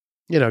also,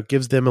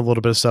 gives them a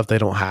little bit of stuff they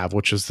don't have,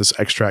 which is this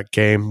extract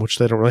game, which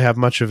they don't really have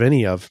much of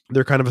any of.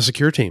 They're kind of a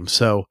secure team.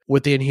 So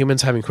with the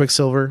Inhumans having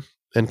Quicksilver,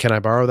 and can I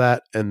borrow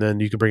that? And then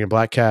you could bring in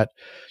Black Cat.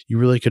 You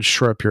really could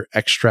shore up your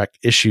extract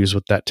issues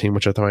with that team,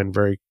 which I find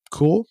very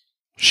cool.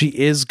 She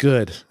is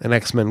good in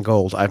X-Men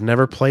Gold. I've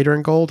never played her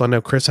in Gold. I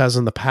know Chris has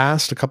in the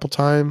past a couple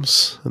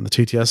times in the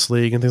TTS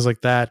League and things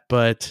like that.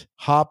 But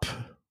Hop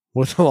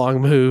with a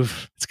long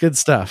move, it's good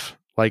stuff.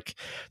 Like,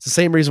 it's the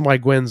same reason why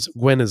Gwen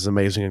is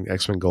amazing in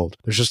X-Men Gold.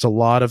 There's just a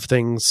lot of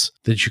things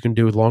that you can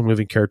do with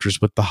long-moving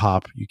characters with the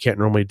Hop you can't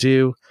normally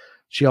do.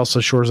 She also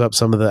shores up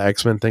some of the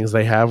X-Men things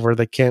they have where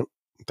they can't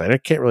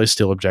really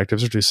steal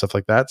objectives or do stuff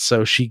like that.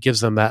 So she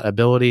gives them that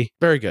ability.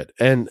 Very good.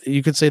 And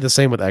you could say the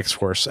same with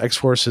X-Force.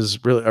 X-Force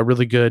is really a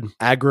really good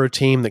aggro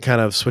team that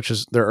kind of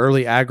switches their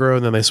early aggro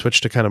and then they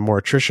switch to kind of more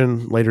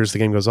attrition later as the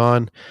game goes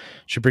on.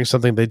 She brings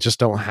something they just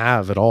don't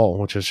have at all,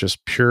 which is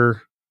just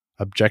pure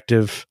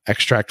objective,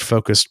 extract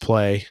focused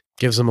play.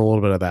 Gives them a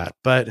little bit of that.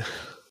 But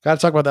got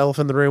to talk about the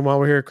elephant in the room while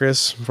we're here,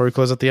 Chris, before we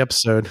close out the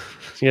episode.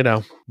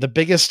 The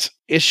biggest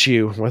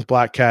issue with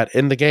Black Cat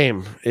in the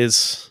game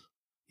is,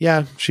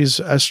 yeah, she's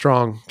a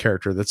strong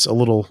character that's a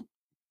little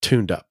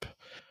tuned up.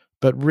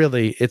 But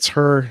really, it's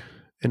her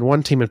and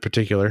one team in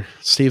particular,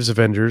 Steve's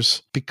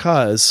Avengers,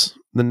 because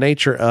the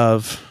nature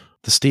of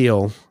the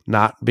steel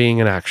not being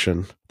in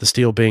action, the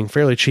steel being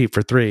fairly cheap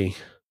for 3,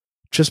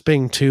 just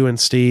being 2 and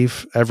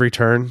Steve every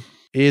turn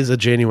is a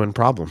genuine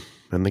problem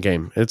in the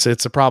game. It's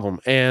a problem.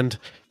 And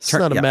it's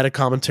not a meta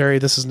commentary.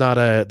 This is not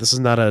a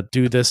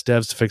do this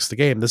devs to fix the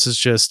game. This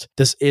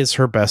is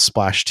her best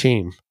splash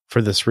team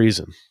for this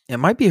reason. It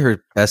might be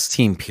her best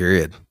team,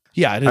 period.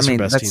 Yeah, it is her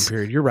best team,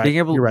 period. You're right. Being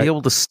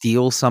able to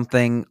steal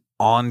something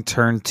on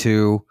turn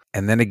 2,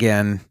 and then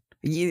again,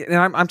 and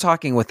I'm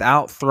talking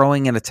without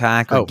throwing an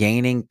attack or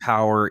gaining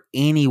power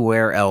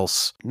anywhere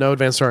else. No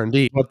advanced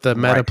R&D. What the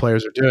meta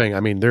players are doing.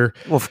 I mean, they're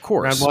of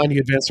course. Round 1,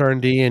 you advance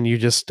R&D and you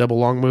just double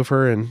long move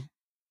her and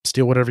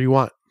steal whatever you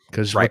want.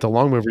 Because with the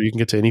long mover, you can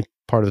get to any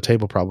part of the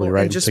table probably,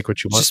 right? And take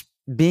what you want. Just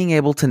being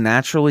able to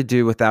naturally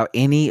do without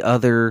any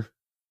other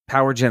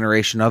power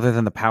generation other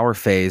than the power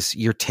phase,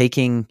 you're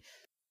taking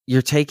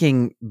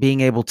being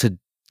able to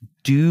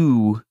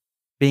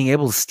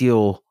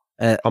steal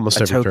a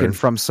token turn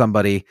from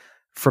somebody,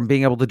 from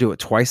being able to do it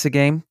twice a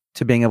game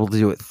to being able to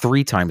do it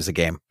 3 times a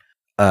game.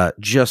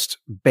 Just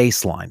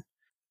baseline.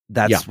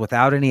 That's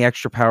without any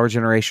extra power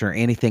generation or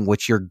anything,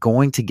 which you're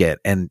going to get.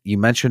 And you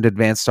mentioned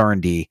advanced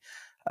R&D,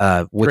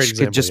 which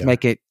can just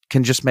make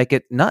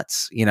it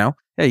nuts.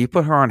 You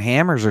put her on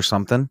hammers or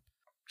something,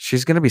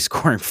 she's going to be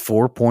scoring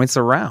 4 points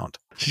a round.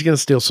 She's going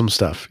to steal some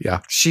stuff.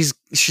 Yeah. She's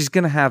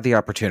going to have the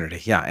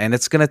opportunity. Yeah. And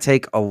it's going to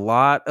take a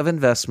lot of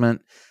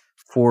investment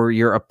for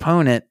your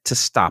opponent to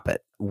stop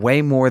it,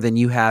 way more than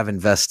you have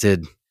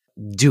invested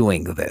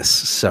doing this.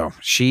 So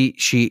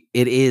it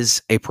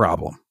is a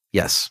problem.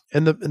 Yes.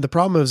 And the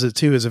problem is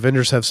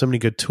Avengers have so many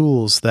good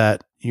tools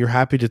that you're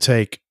happy to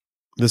take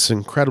this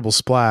incredible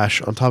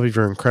splash on top of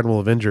your incredible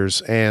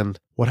Avengers. And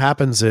what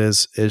happens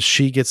is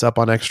she gets up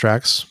on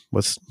extracts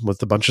with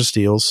a bunch of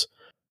steals.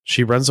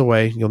 She runs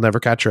away. You'll never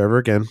catch her ever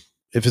again.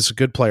 If it's a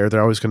good player,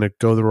 they're always going to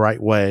go the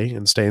right way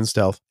and stay in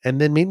stealth. And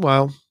then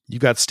meanwhile, you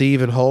got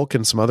Steve and Hulk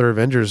and some other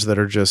Avengers that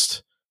are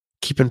just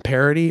keeping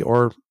parity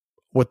or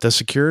with the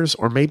secures,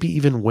 or maybe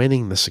even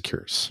winning the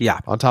secures. Yeah.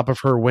 On top of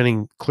her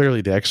winning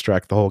clearly the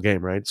extract the whole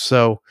game, right?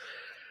 So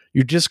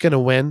you're just going to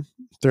win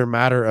through a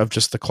matter of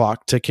just the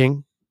clock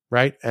ticking,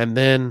 right? And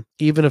then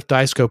even if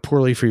dice go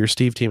poorly for your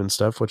Steve team and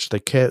stuff, which they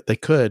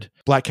could,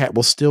 Black Cat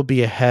will still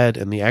be ahead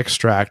in the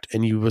extract,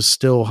 and you will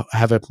still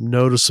have a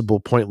noticeable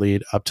point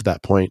lead up to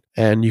that point,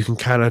 and you can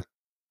kind of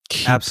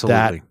keep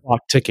that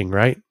clock ticking,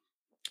 right?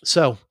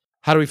 So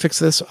how do we fix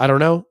this? I don't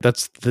know.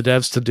 That's the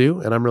devs to do,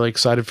 and I'm really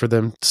excited for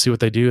them to see what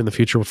they do in the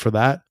future for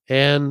that.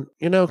 And,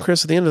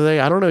 Chris, at the end of the day,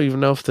 I don't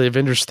even know if the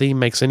Avengers theme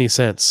makes any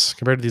sense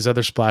compared to these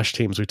other Splash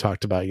teams we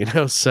talked about,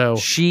 So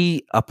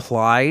she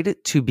applied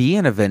to be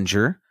an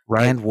Avenger,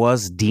 right, and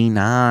was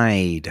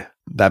denied.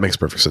 That makes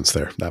perfect sense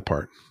there, that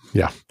part.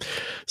 Yeah.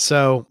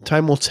 So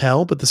time will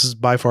tell, but this is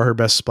by far her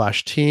best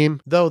Splash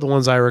team. Though the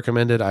ones I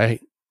recommended, I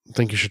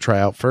think you should try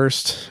out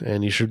first,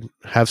 and you should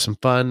have some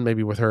fun,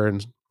 maybe with her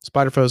and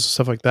Spider Foes and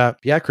stuff like that.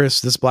 Yeah, Chris,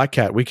 this Black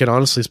Cat, we could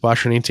honestly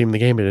splash her any team in the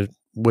game, and it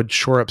would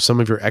shore up some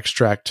of your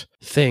extract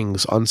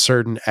things on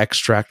certain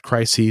extract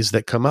crises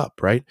that come up,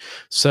 right?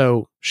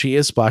 So she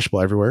is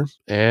splashable everywhere,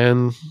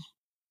 and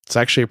it's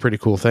actually a pretty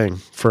cool thing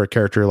for a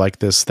character like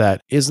this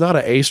that is not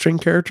an A-string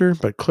character,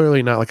 but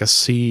clearly not like a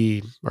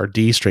C or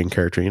D-string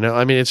character,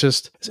 I mean,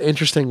 it's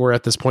interesting we're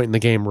at this point in the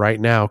game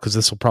right now, because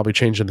this will probably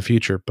change in the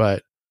future,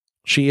 but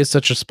she is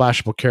such a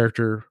splashable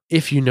character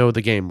if you know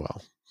the game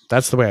well.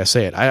 That's the way I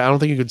say it. I don't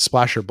think you could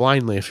splash her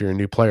blindly if you're a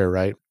new player,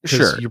 right?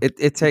 Sure.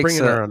 It takes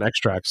bringing her on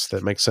extracts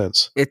that makes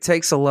sense. It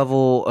takes a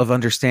level of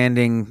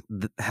understanding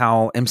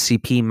how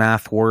MCP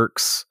math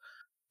works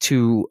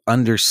to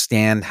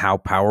understand how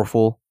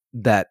powerful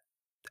that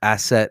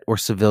asset or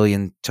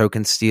civilian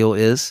token steal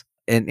is.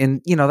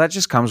 And that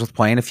just comes with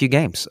playing a few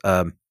games.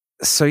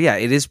 So yeah,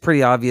 it is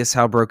pretty obvious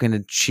how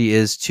broken she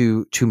is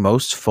to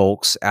most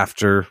folks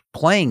after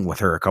playing with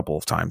her a couple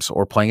of times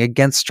or playing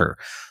against her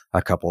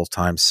a couple of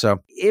times.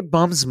 So it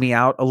bums me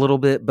out a little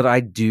bit, but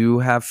I do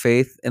have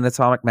faith in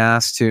Atomic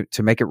Mass to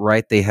make it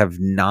right. They have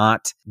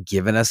not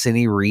given us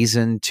any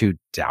reason to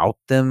doubt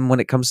them when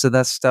it comes to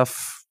that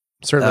stuff.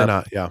 Certainly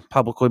not. Yeah.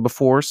 Publicly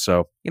before.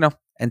 So,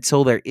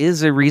 until there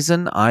is a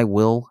reason, I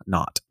will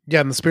not.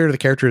 Yeah. And the spirit of the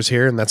character is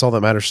here, and that's all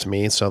that matters to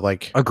me. So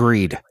like,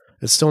 agreed.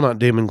 It's still not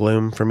doom and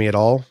gloom for me at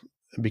all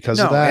because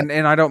of that.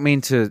 And I don't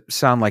mean to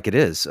sound like it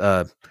is.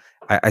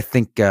 I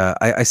think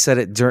I said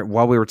it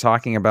while we were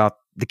talking about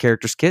the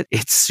character's kit.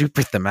 It's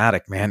super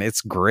thematic, man.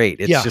 It's great.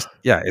 It's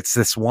it's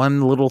this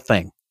one little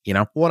thing,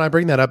 Well, I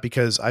bring that up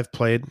because I've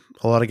played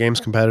a lot of games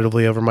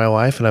competitively over my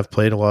life, and I've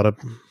played a lot of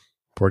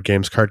board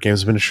games, card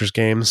games, miniatures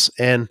games,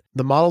 and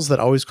the models that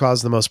always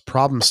cause the most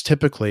problems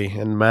typically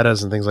in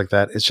metas and things like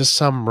that, it's just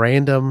some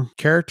random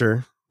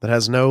character that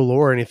has no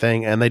lore or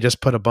anything, and they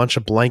just put a bunch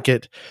of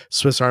blanket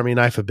Swiss Army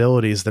knife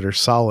abilities that are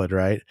solid,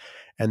 right?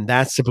 And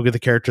that's typically the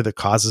character that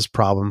causes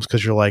problems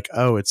because you're like,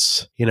 oh,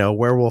 it's,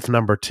 werewolf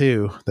number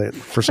 2 that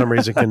for some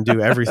reason can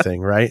do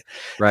everything, right?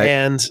 Right.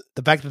 And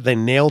the fact that they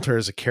nailed her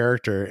as a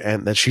character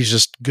and that she's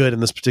just good in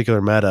this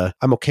particular meta,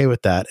 I'm okay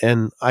with that.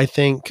 And I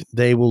think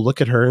they will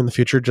look at her in the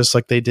future just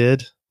like they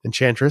did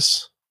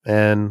Enchantress.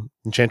 And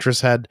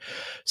Enchantress had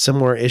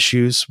similar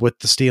issues with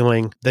the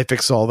stealing. They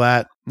fixed all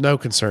that. No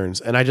concerns.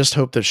 And I just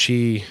hope that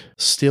she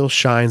still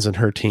shines in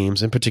her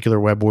teams, in particular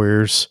Web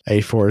Warriors,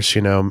 A-Force,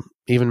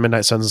 even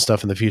Midnight Suns and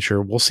stuff in the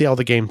future. We'll see how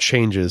the game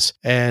changes.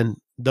 And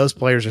those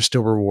players are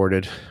still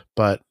rewarded.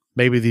 But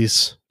maybe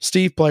these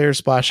Steve players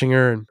splashing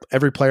her and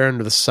every player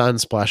under the sun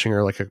splashing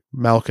her, like a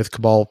Malekith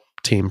Cabal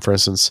team, for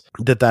instance,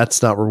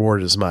 that's not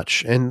rewarded as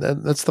much. And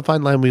that's the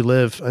fine line we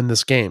live in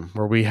this game,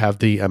 where we have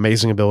the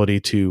amazing ability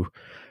to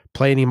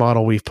play any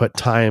model we've put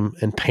time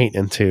and paint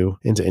into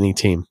any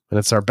team. And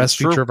it's our best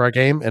feature of our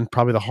game and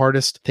probably the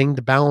hardest thing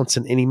to balance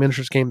in any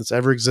miniatures game that's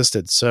ever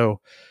existed. So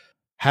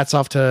hats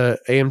off to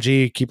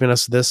AMG keeping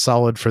us this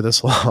solid for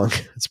this long.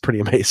 It's pretty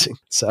amazing.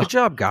 So good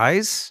job,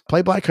 guys.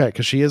 Play Black Cat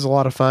because she is a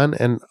lot of fun.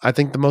 And I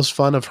think the most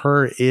fun of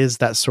her is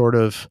that sort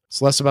of,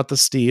 it's less about the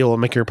steal and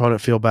make your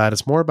opponent feel bad.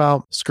 It's more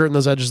about skirting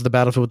those edges of the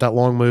battlefield with that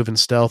long move and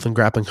stealth and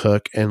grappling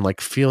hook and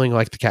like feeling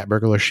like the cat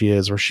burglar she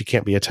is, where she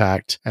can't be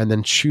attacked. And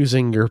then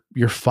choosing your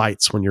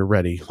fights when you're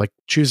ready, like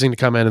choosing to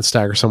come in and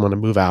stagger someone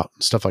and move out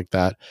and stuff like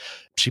that.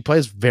 She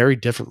plays very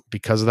different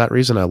because of that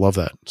reason. I love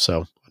that.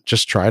 So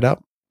just try it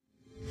out.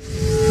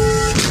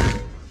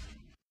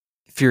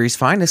 Fury's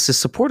Finest is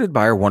supported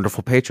by our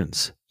wonderful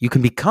patrons. You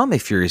can become a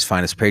Fury's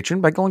Finest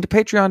patron by going to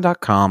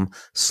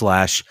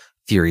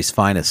patreon.com/Fury's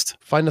Finest.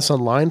 Find us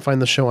online.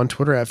 Find the show on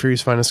Twitter at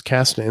Fury's Finest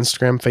Cast, and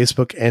Instagram,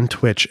 Facebook, and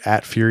Twitch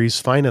at Fury's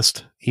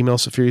Finest. Email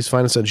us at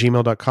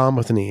furiousfinest@gmail.com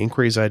with any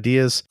inquiries,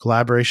 ideas,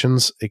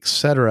 collaborations,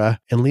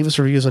 etc. And leave us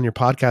reviews on your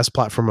podcast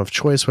platform of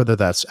choice, whether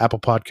that's Apple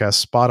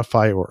Podcasts,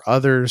 Spotify, or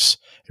others.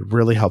 It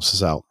really helps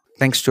us out.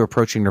 Thanks to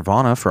Approaching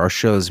Nirvana for our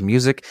show's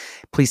music.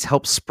 Please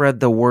help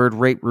spread the word,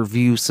 rate,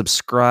 review,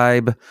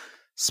 subscribe.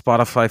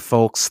 Spotify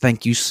folks,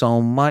 thank you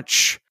so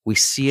much. We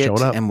see it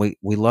and we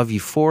love you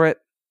for it.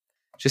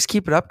 Just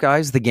keep it up,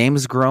 guys. The game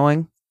is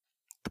growing.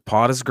 The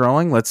pod is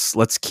growing.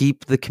 Let's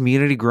keep the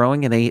community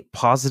growing in a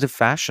positive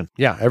fashion.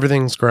 Yeah,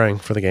 everything's growing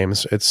for the game.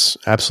 It's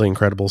absolutely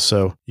incredible.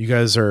 So you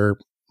guys are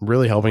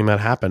really helping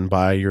that happen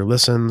by your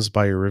listens,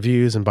 by your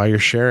reviews, and by your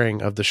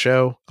sharing of the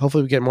show.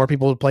 Hopefully we get more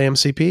people to play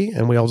MCP,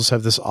 and we all just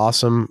have this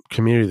awesome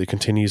community that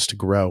continues to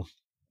grow.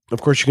 Of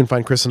course, you can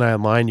find Chris and I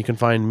online. You can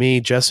find me,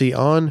 Jesse,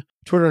 on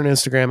Twitter and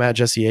Instagram at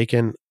Jesse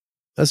Aiken.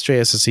 That's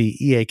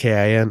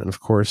JSSEAKIN. And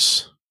of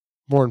course,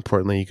 more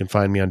importantly, you can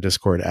find me on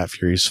Discord at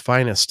Fury's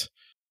Finest.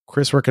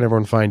 Chris, where can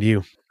everyone find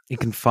you? You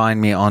can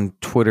find me on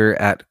Twitter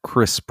at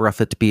Chris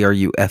Bruffett,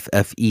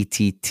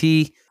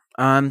 BRUFFETT.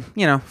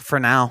 For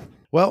now.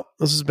 Well,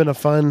 this has been a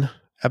fun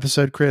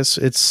episode, Chris.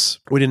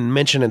 We didn't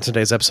mention it in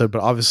today's episode,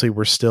 but obviously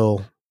we're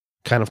still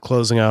kind of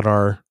closing out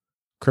our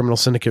Criminal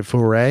Syndicate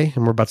foray,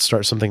 and we're about to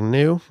start something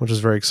new, which is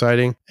very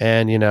exciting.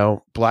 And,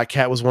 Black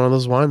Cat was one of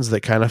those ones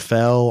that kind of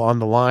fell on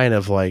the line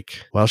of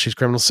like, well, she's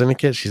Criminal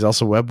Syndicate, she's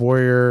also Web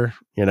Warrior,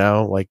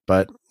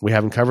 but we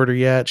haven't covered her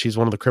yet. She's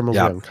one of the criminals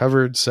we haven't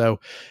covered.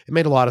 So it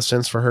made a lot of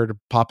sense for her to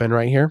pop in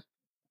right here.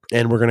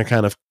 And we're going to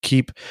kind of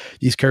keep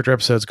these character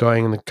episodes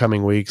going in the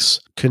coming weeks,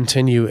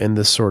 continue in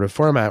this sort of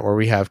format where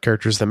we have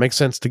characters that make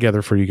sense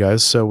together for you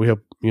guys. So we hope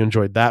you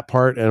enjoyed that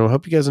part. And we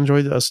hope you guys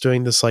enjoyed us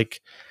doing this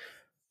like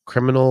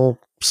criminal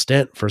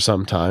stint for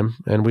some time.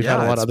 And we've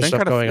had a lot of other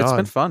stuff going on. It's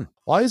been fun.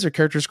 A lot of these are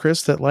characters,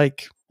 Chris, that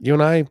like you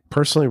and I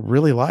personally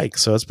really like.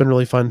 So it's been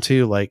really fun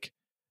too. Like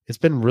it's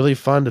been really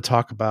fun to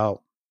talk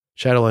about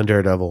Shadowland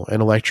Daredevil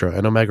and Elektra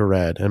and Omega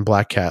Red and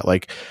Black Cat.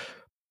 Like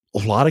a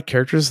lot of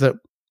characters that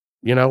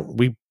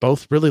we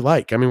both really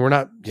like. I mean, we're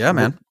not... Yeah,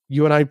 man.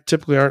 You and I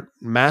typically aren't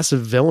massive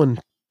villain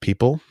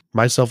people,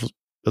 myself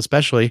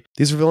especially.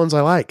 These are villains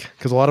I like,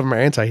 because a lot of them are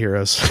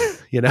anti-heroes,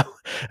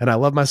 And I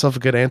love myself a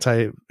good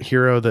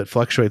anti-hero that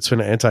fluctuates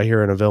between an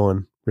anti-hero and a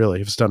villain.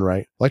 really, if it's done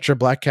right. Elektra,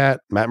 Black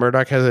Cat, Matt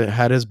Murdock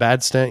had his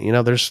bad stint.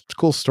 There's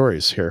cool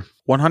stories here.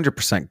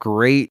 100%.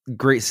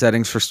 Great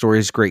settings for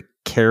stories, great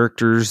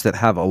characters that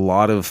have a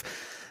lot of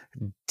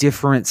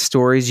different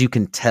stories you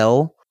can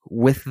tell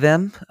with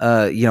them,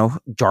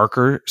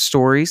 darker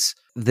stories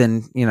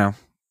than,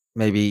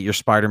 maybe your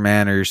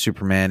Spider-Man or your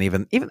Superman,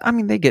 even, I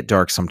mean, they get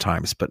dark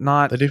sometimes, but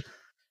not, They do.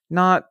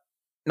 not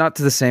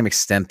to the same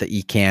extent that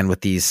you can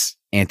with these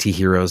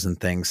anti-heroes and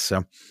things.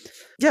 So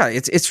yeah,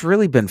 it's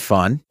really been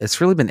fun. It's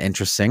really been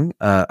interesting.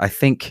 I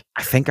think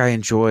I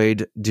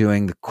enjoyed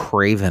doing the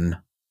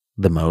Kraven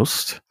the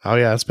most. Oh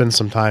yeah, it's been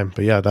some time,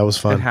 but yeah, that was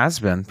fun. It has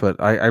been, but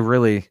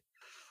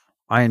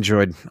I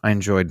enjoyed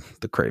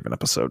the Kraven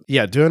episode.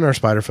 Yeah, doing our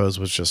Spider Foes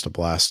was just a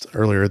blast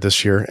earlier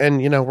this year. And,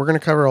 we're going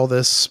to cover all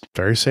this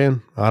very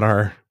soon on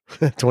our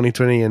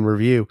 2020 in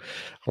review.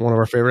 One of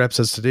our favorite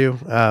episodes to do.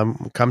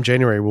 Come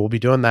January, we'll be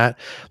doing that,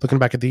 looking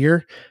back at the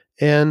year.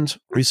 And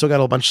we still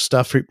got a bunch of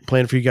stuff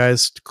planned for you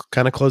guys to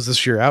kind of close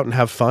this year out and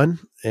have fun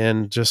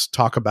and just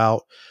talk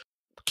about,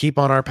 keep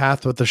on our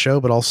path with the show,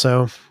 but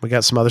also we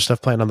got some other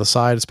stuff planned on the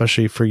side,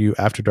 especially for you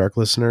After Dark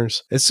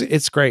listeners.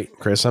 It's great,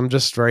 Chris. I'm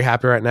just very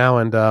happy right now,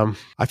 and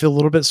I feel a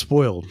little bit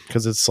spoiled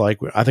because it's like,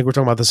 I think we're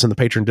talking about this in the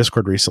patron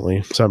Discord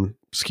recently. So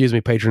excuse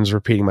me, patrons,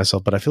 repeating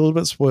myself, but I feel a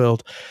little bit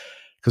spoiled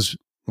because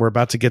we're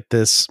about to get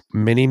this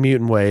mini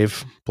mutant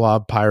wave,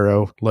 Blob,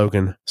 Pyro,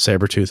 Logan,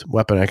 Sabretooth,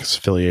 Weapon X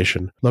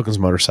affiliation. Logan's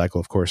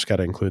motorcycle, of course, got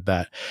to include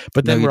that.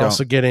 But then we're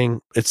also getting,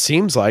 it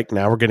seems like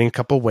now we're getting a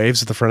couple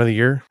waves at the front of the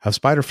year of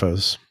Spider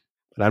Foes.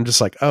 And I'm just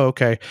like, oh,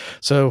 okay.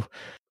 So,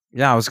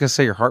 yeah, I was gonna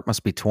say your heart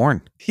must be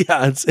torn.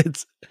 Yeah,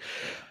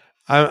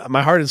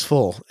 my heart is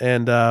full,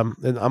 and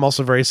I'm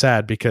also very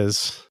sad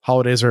because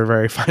holidays are a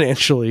very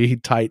financially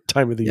tight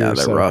time of the year. Yeah,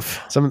 they're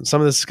rough. Some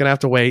of this is gonna have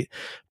to wait.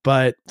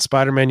 But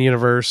Spider-Man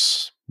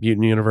universe,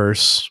 Mutant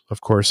universe,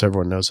 of course,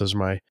 everyone knows those are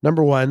my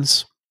number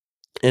ones.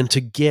 And to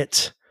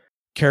get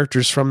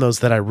characters from those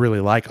that I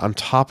really like, on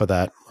top of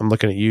that, I'm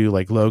looking at you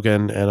like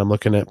Logan, and I'm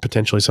looking at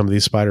potentially some of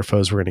these Spider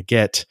Foes we're gonna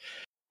get.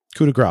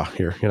 Coup de grace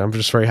here. I'm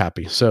just very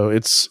happy. So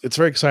it's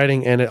very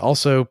exciting, and it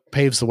also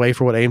paves the way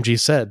for what AMG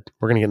said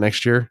we're going to get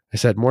next year. I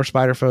said more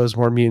Spider Foes,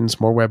 more mutants,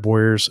 more Web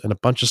Warriors, and a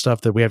bunch of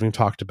stuff that we haven't even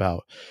talked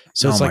about.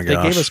 So it's like they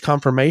gave us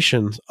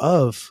confirmation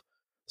of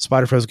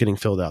Spider Foes getting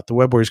filled out, the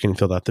Web Warriors getting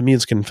filled out, the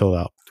mutants getting filled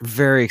out.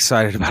 Very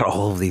excited about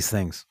all of these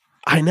things.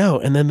 I know.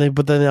 And then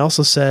they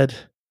also said,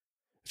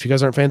 if you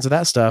guys aren't fans of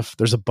that stuff,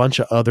 there's a bunch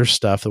of other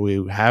stuff that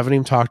we haven't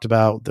even talked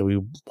about that we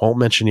won't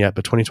mention yet,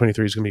 but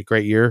 2023 is going to be a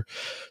great year.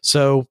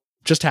 So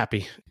just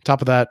happy.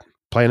 Top of that,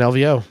 playing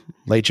LVO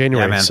late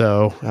January. Yeah,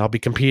 so I'll be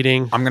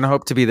competing. I'm going to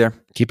hope to be there,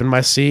 keeping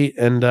my seat,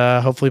 and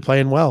hopefully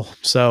playing well.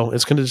 So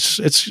it's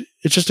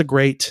just a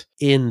great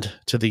end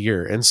to the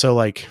year. And so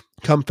like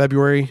come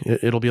February,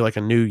 it'll be like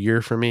a new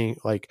year for me.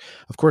 Like,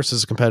 of course,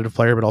 as a competitive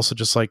player, but also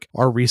just like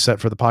our reset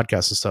for the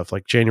podcast and stuff.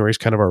 Like January is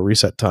kind of our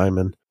reset time,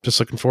 and just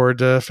looking forward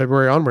to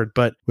February onward.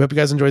 But we hope you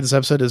guys enjoyed this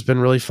episode. It's been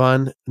really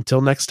fun.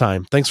 Until next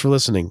time, thanks for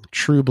listening.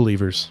 True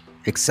believers.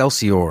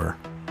 Excelsior.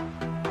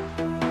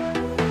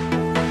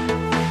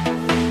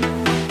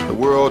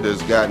 The world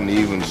has gotten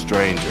even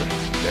stranger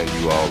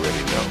than you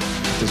already know.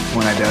 At this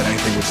point, I doubt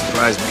anything would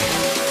surprise me.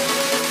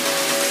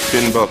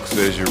 $10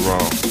 says you're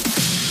wrong.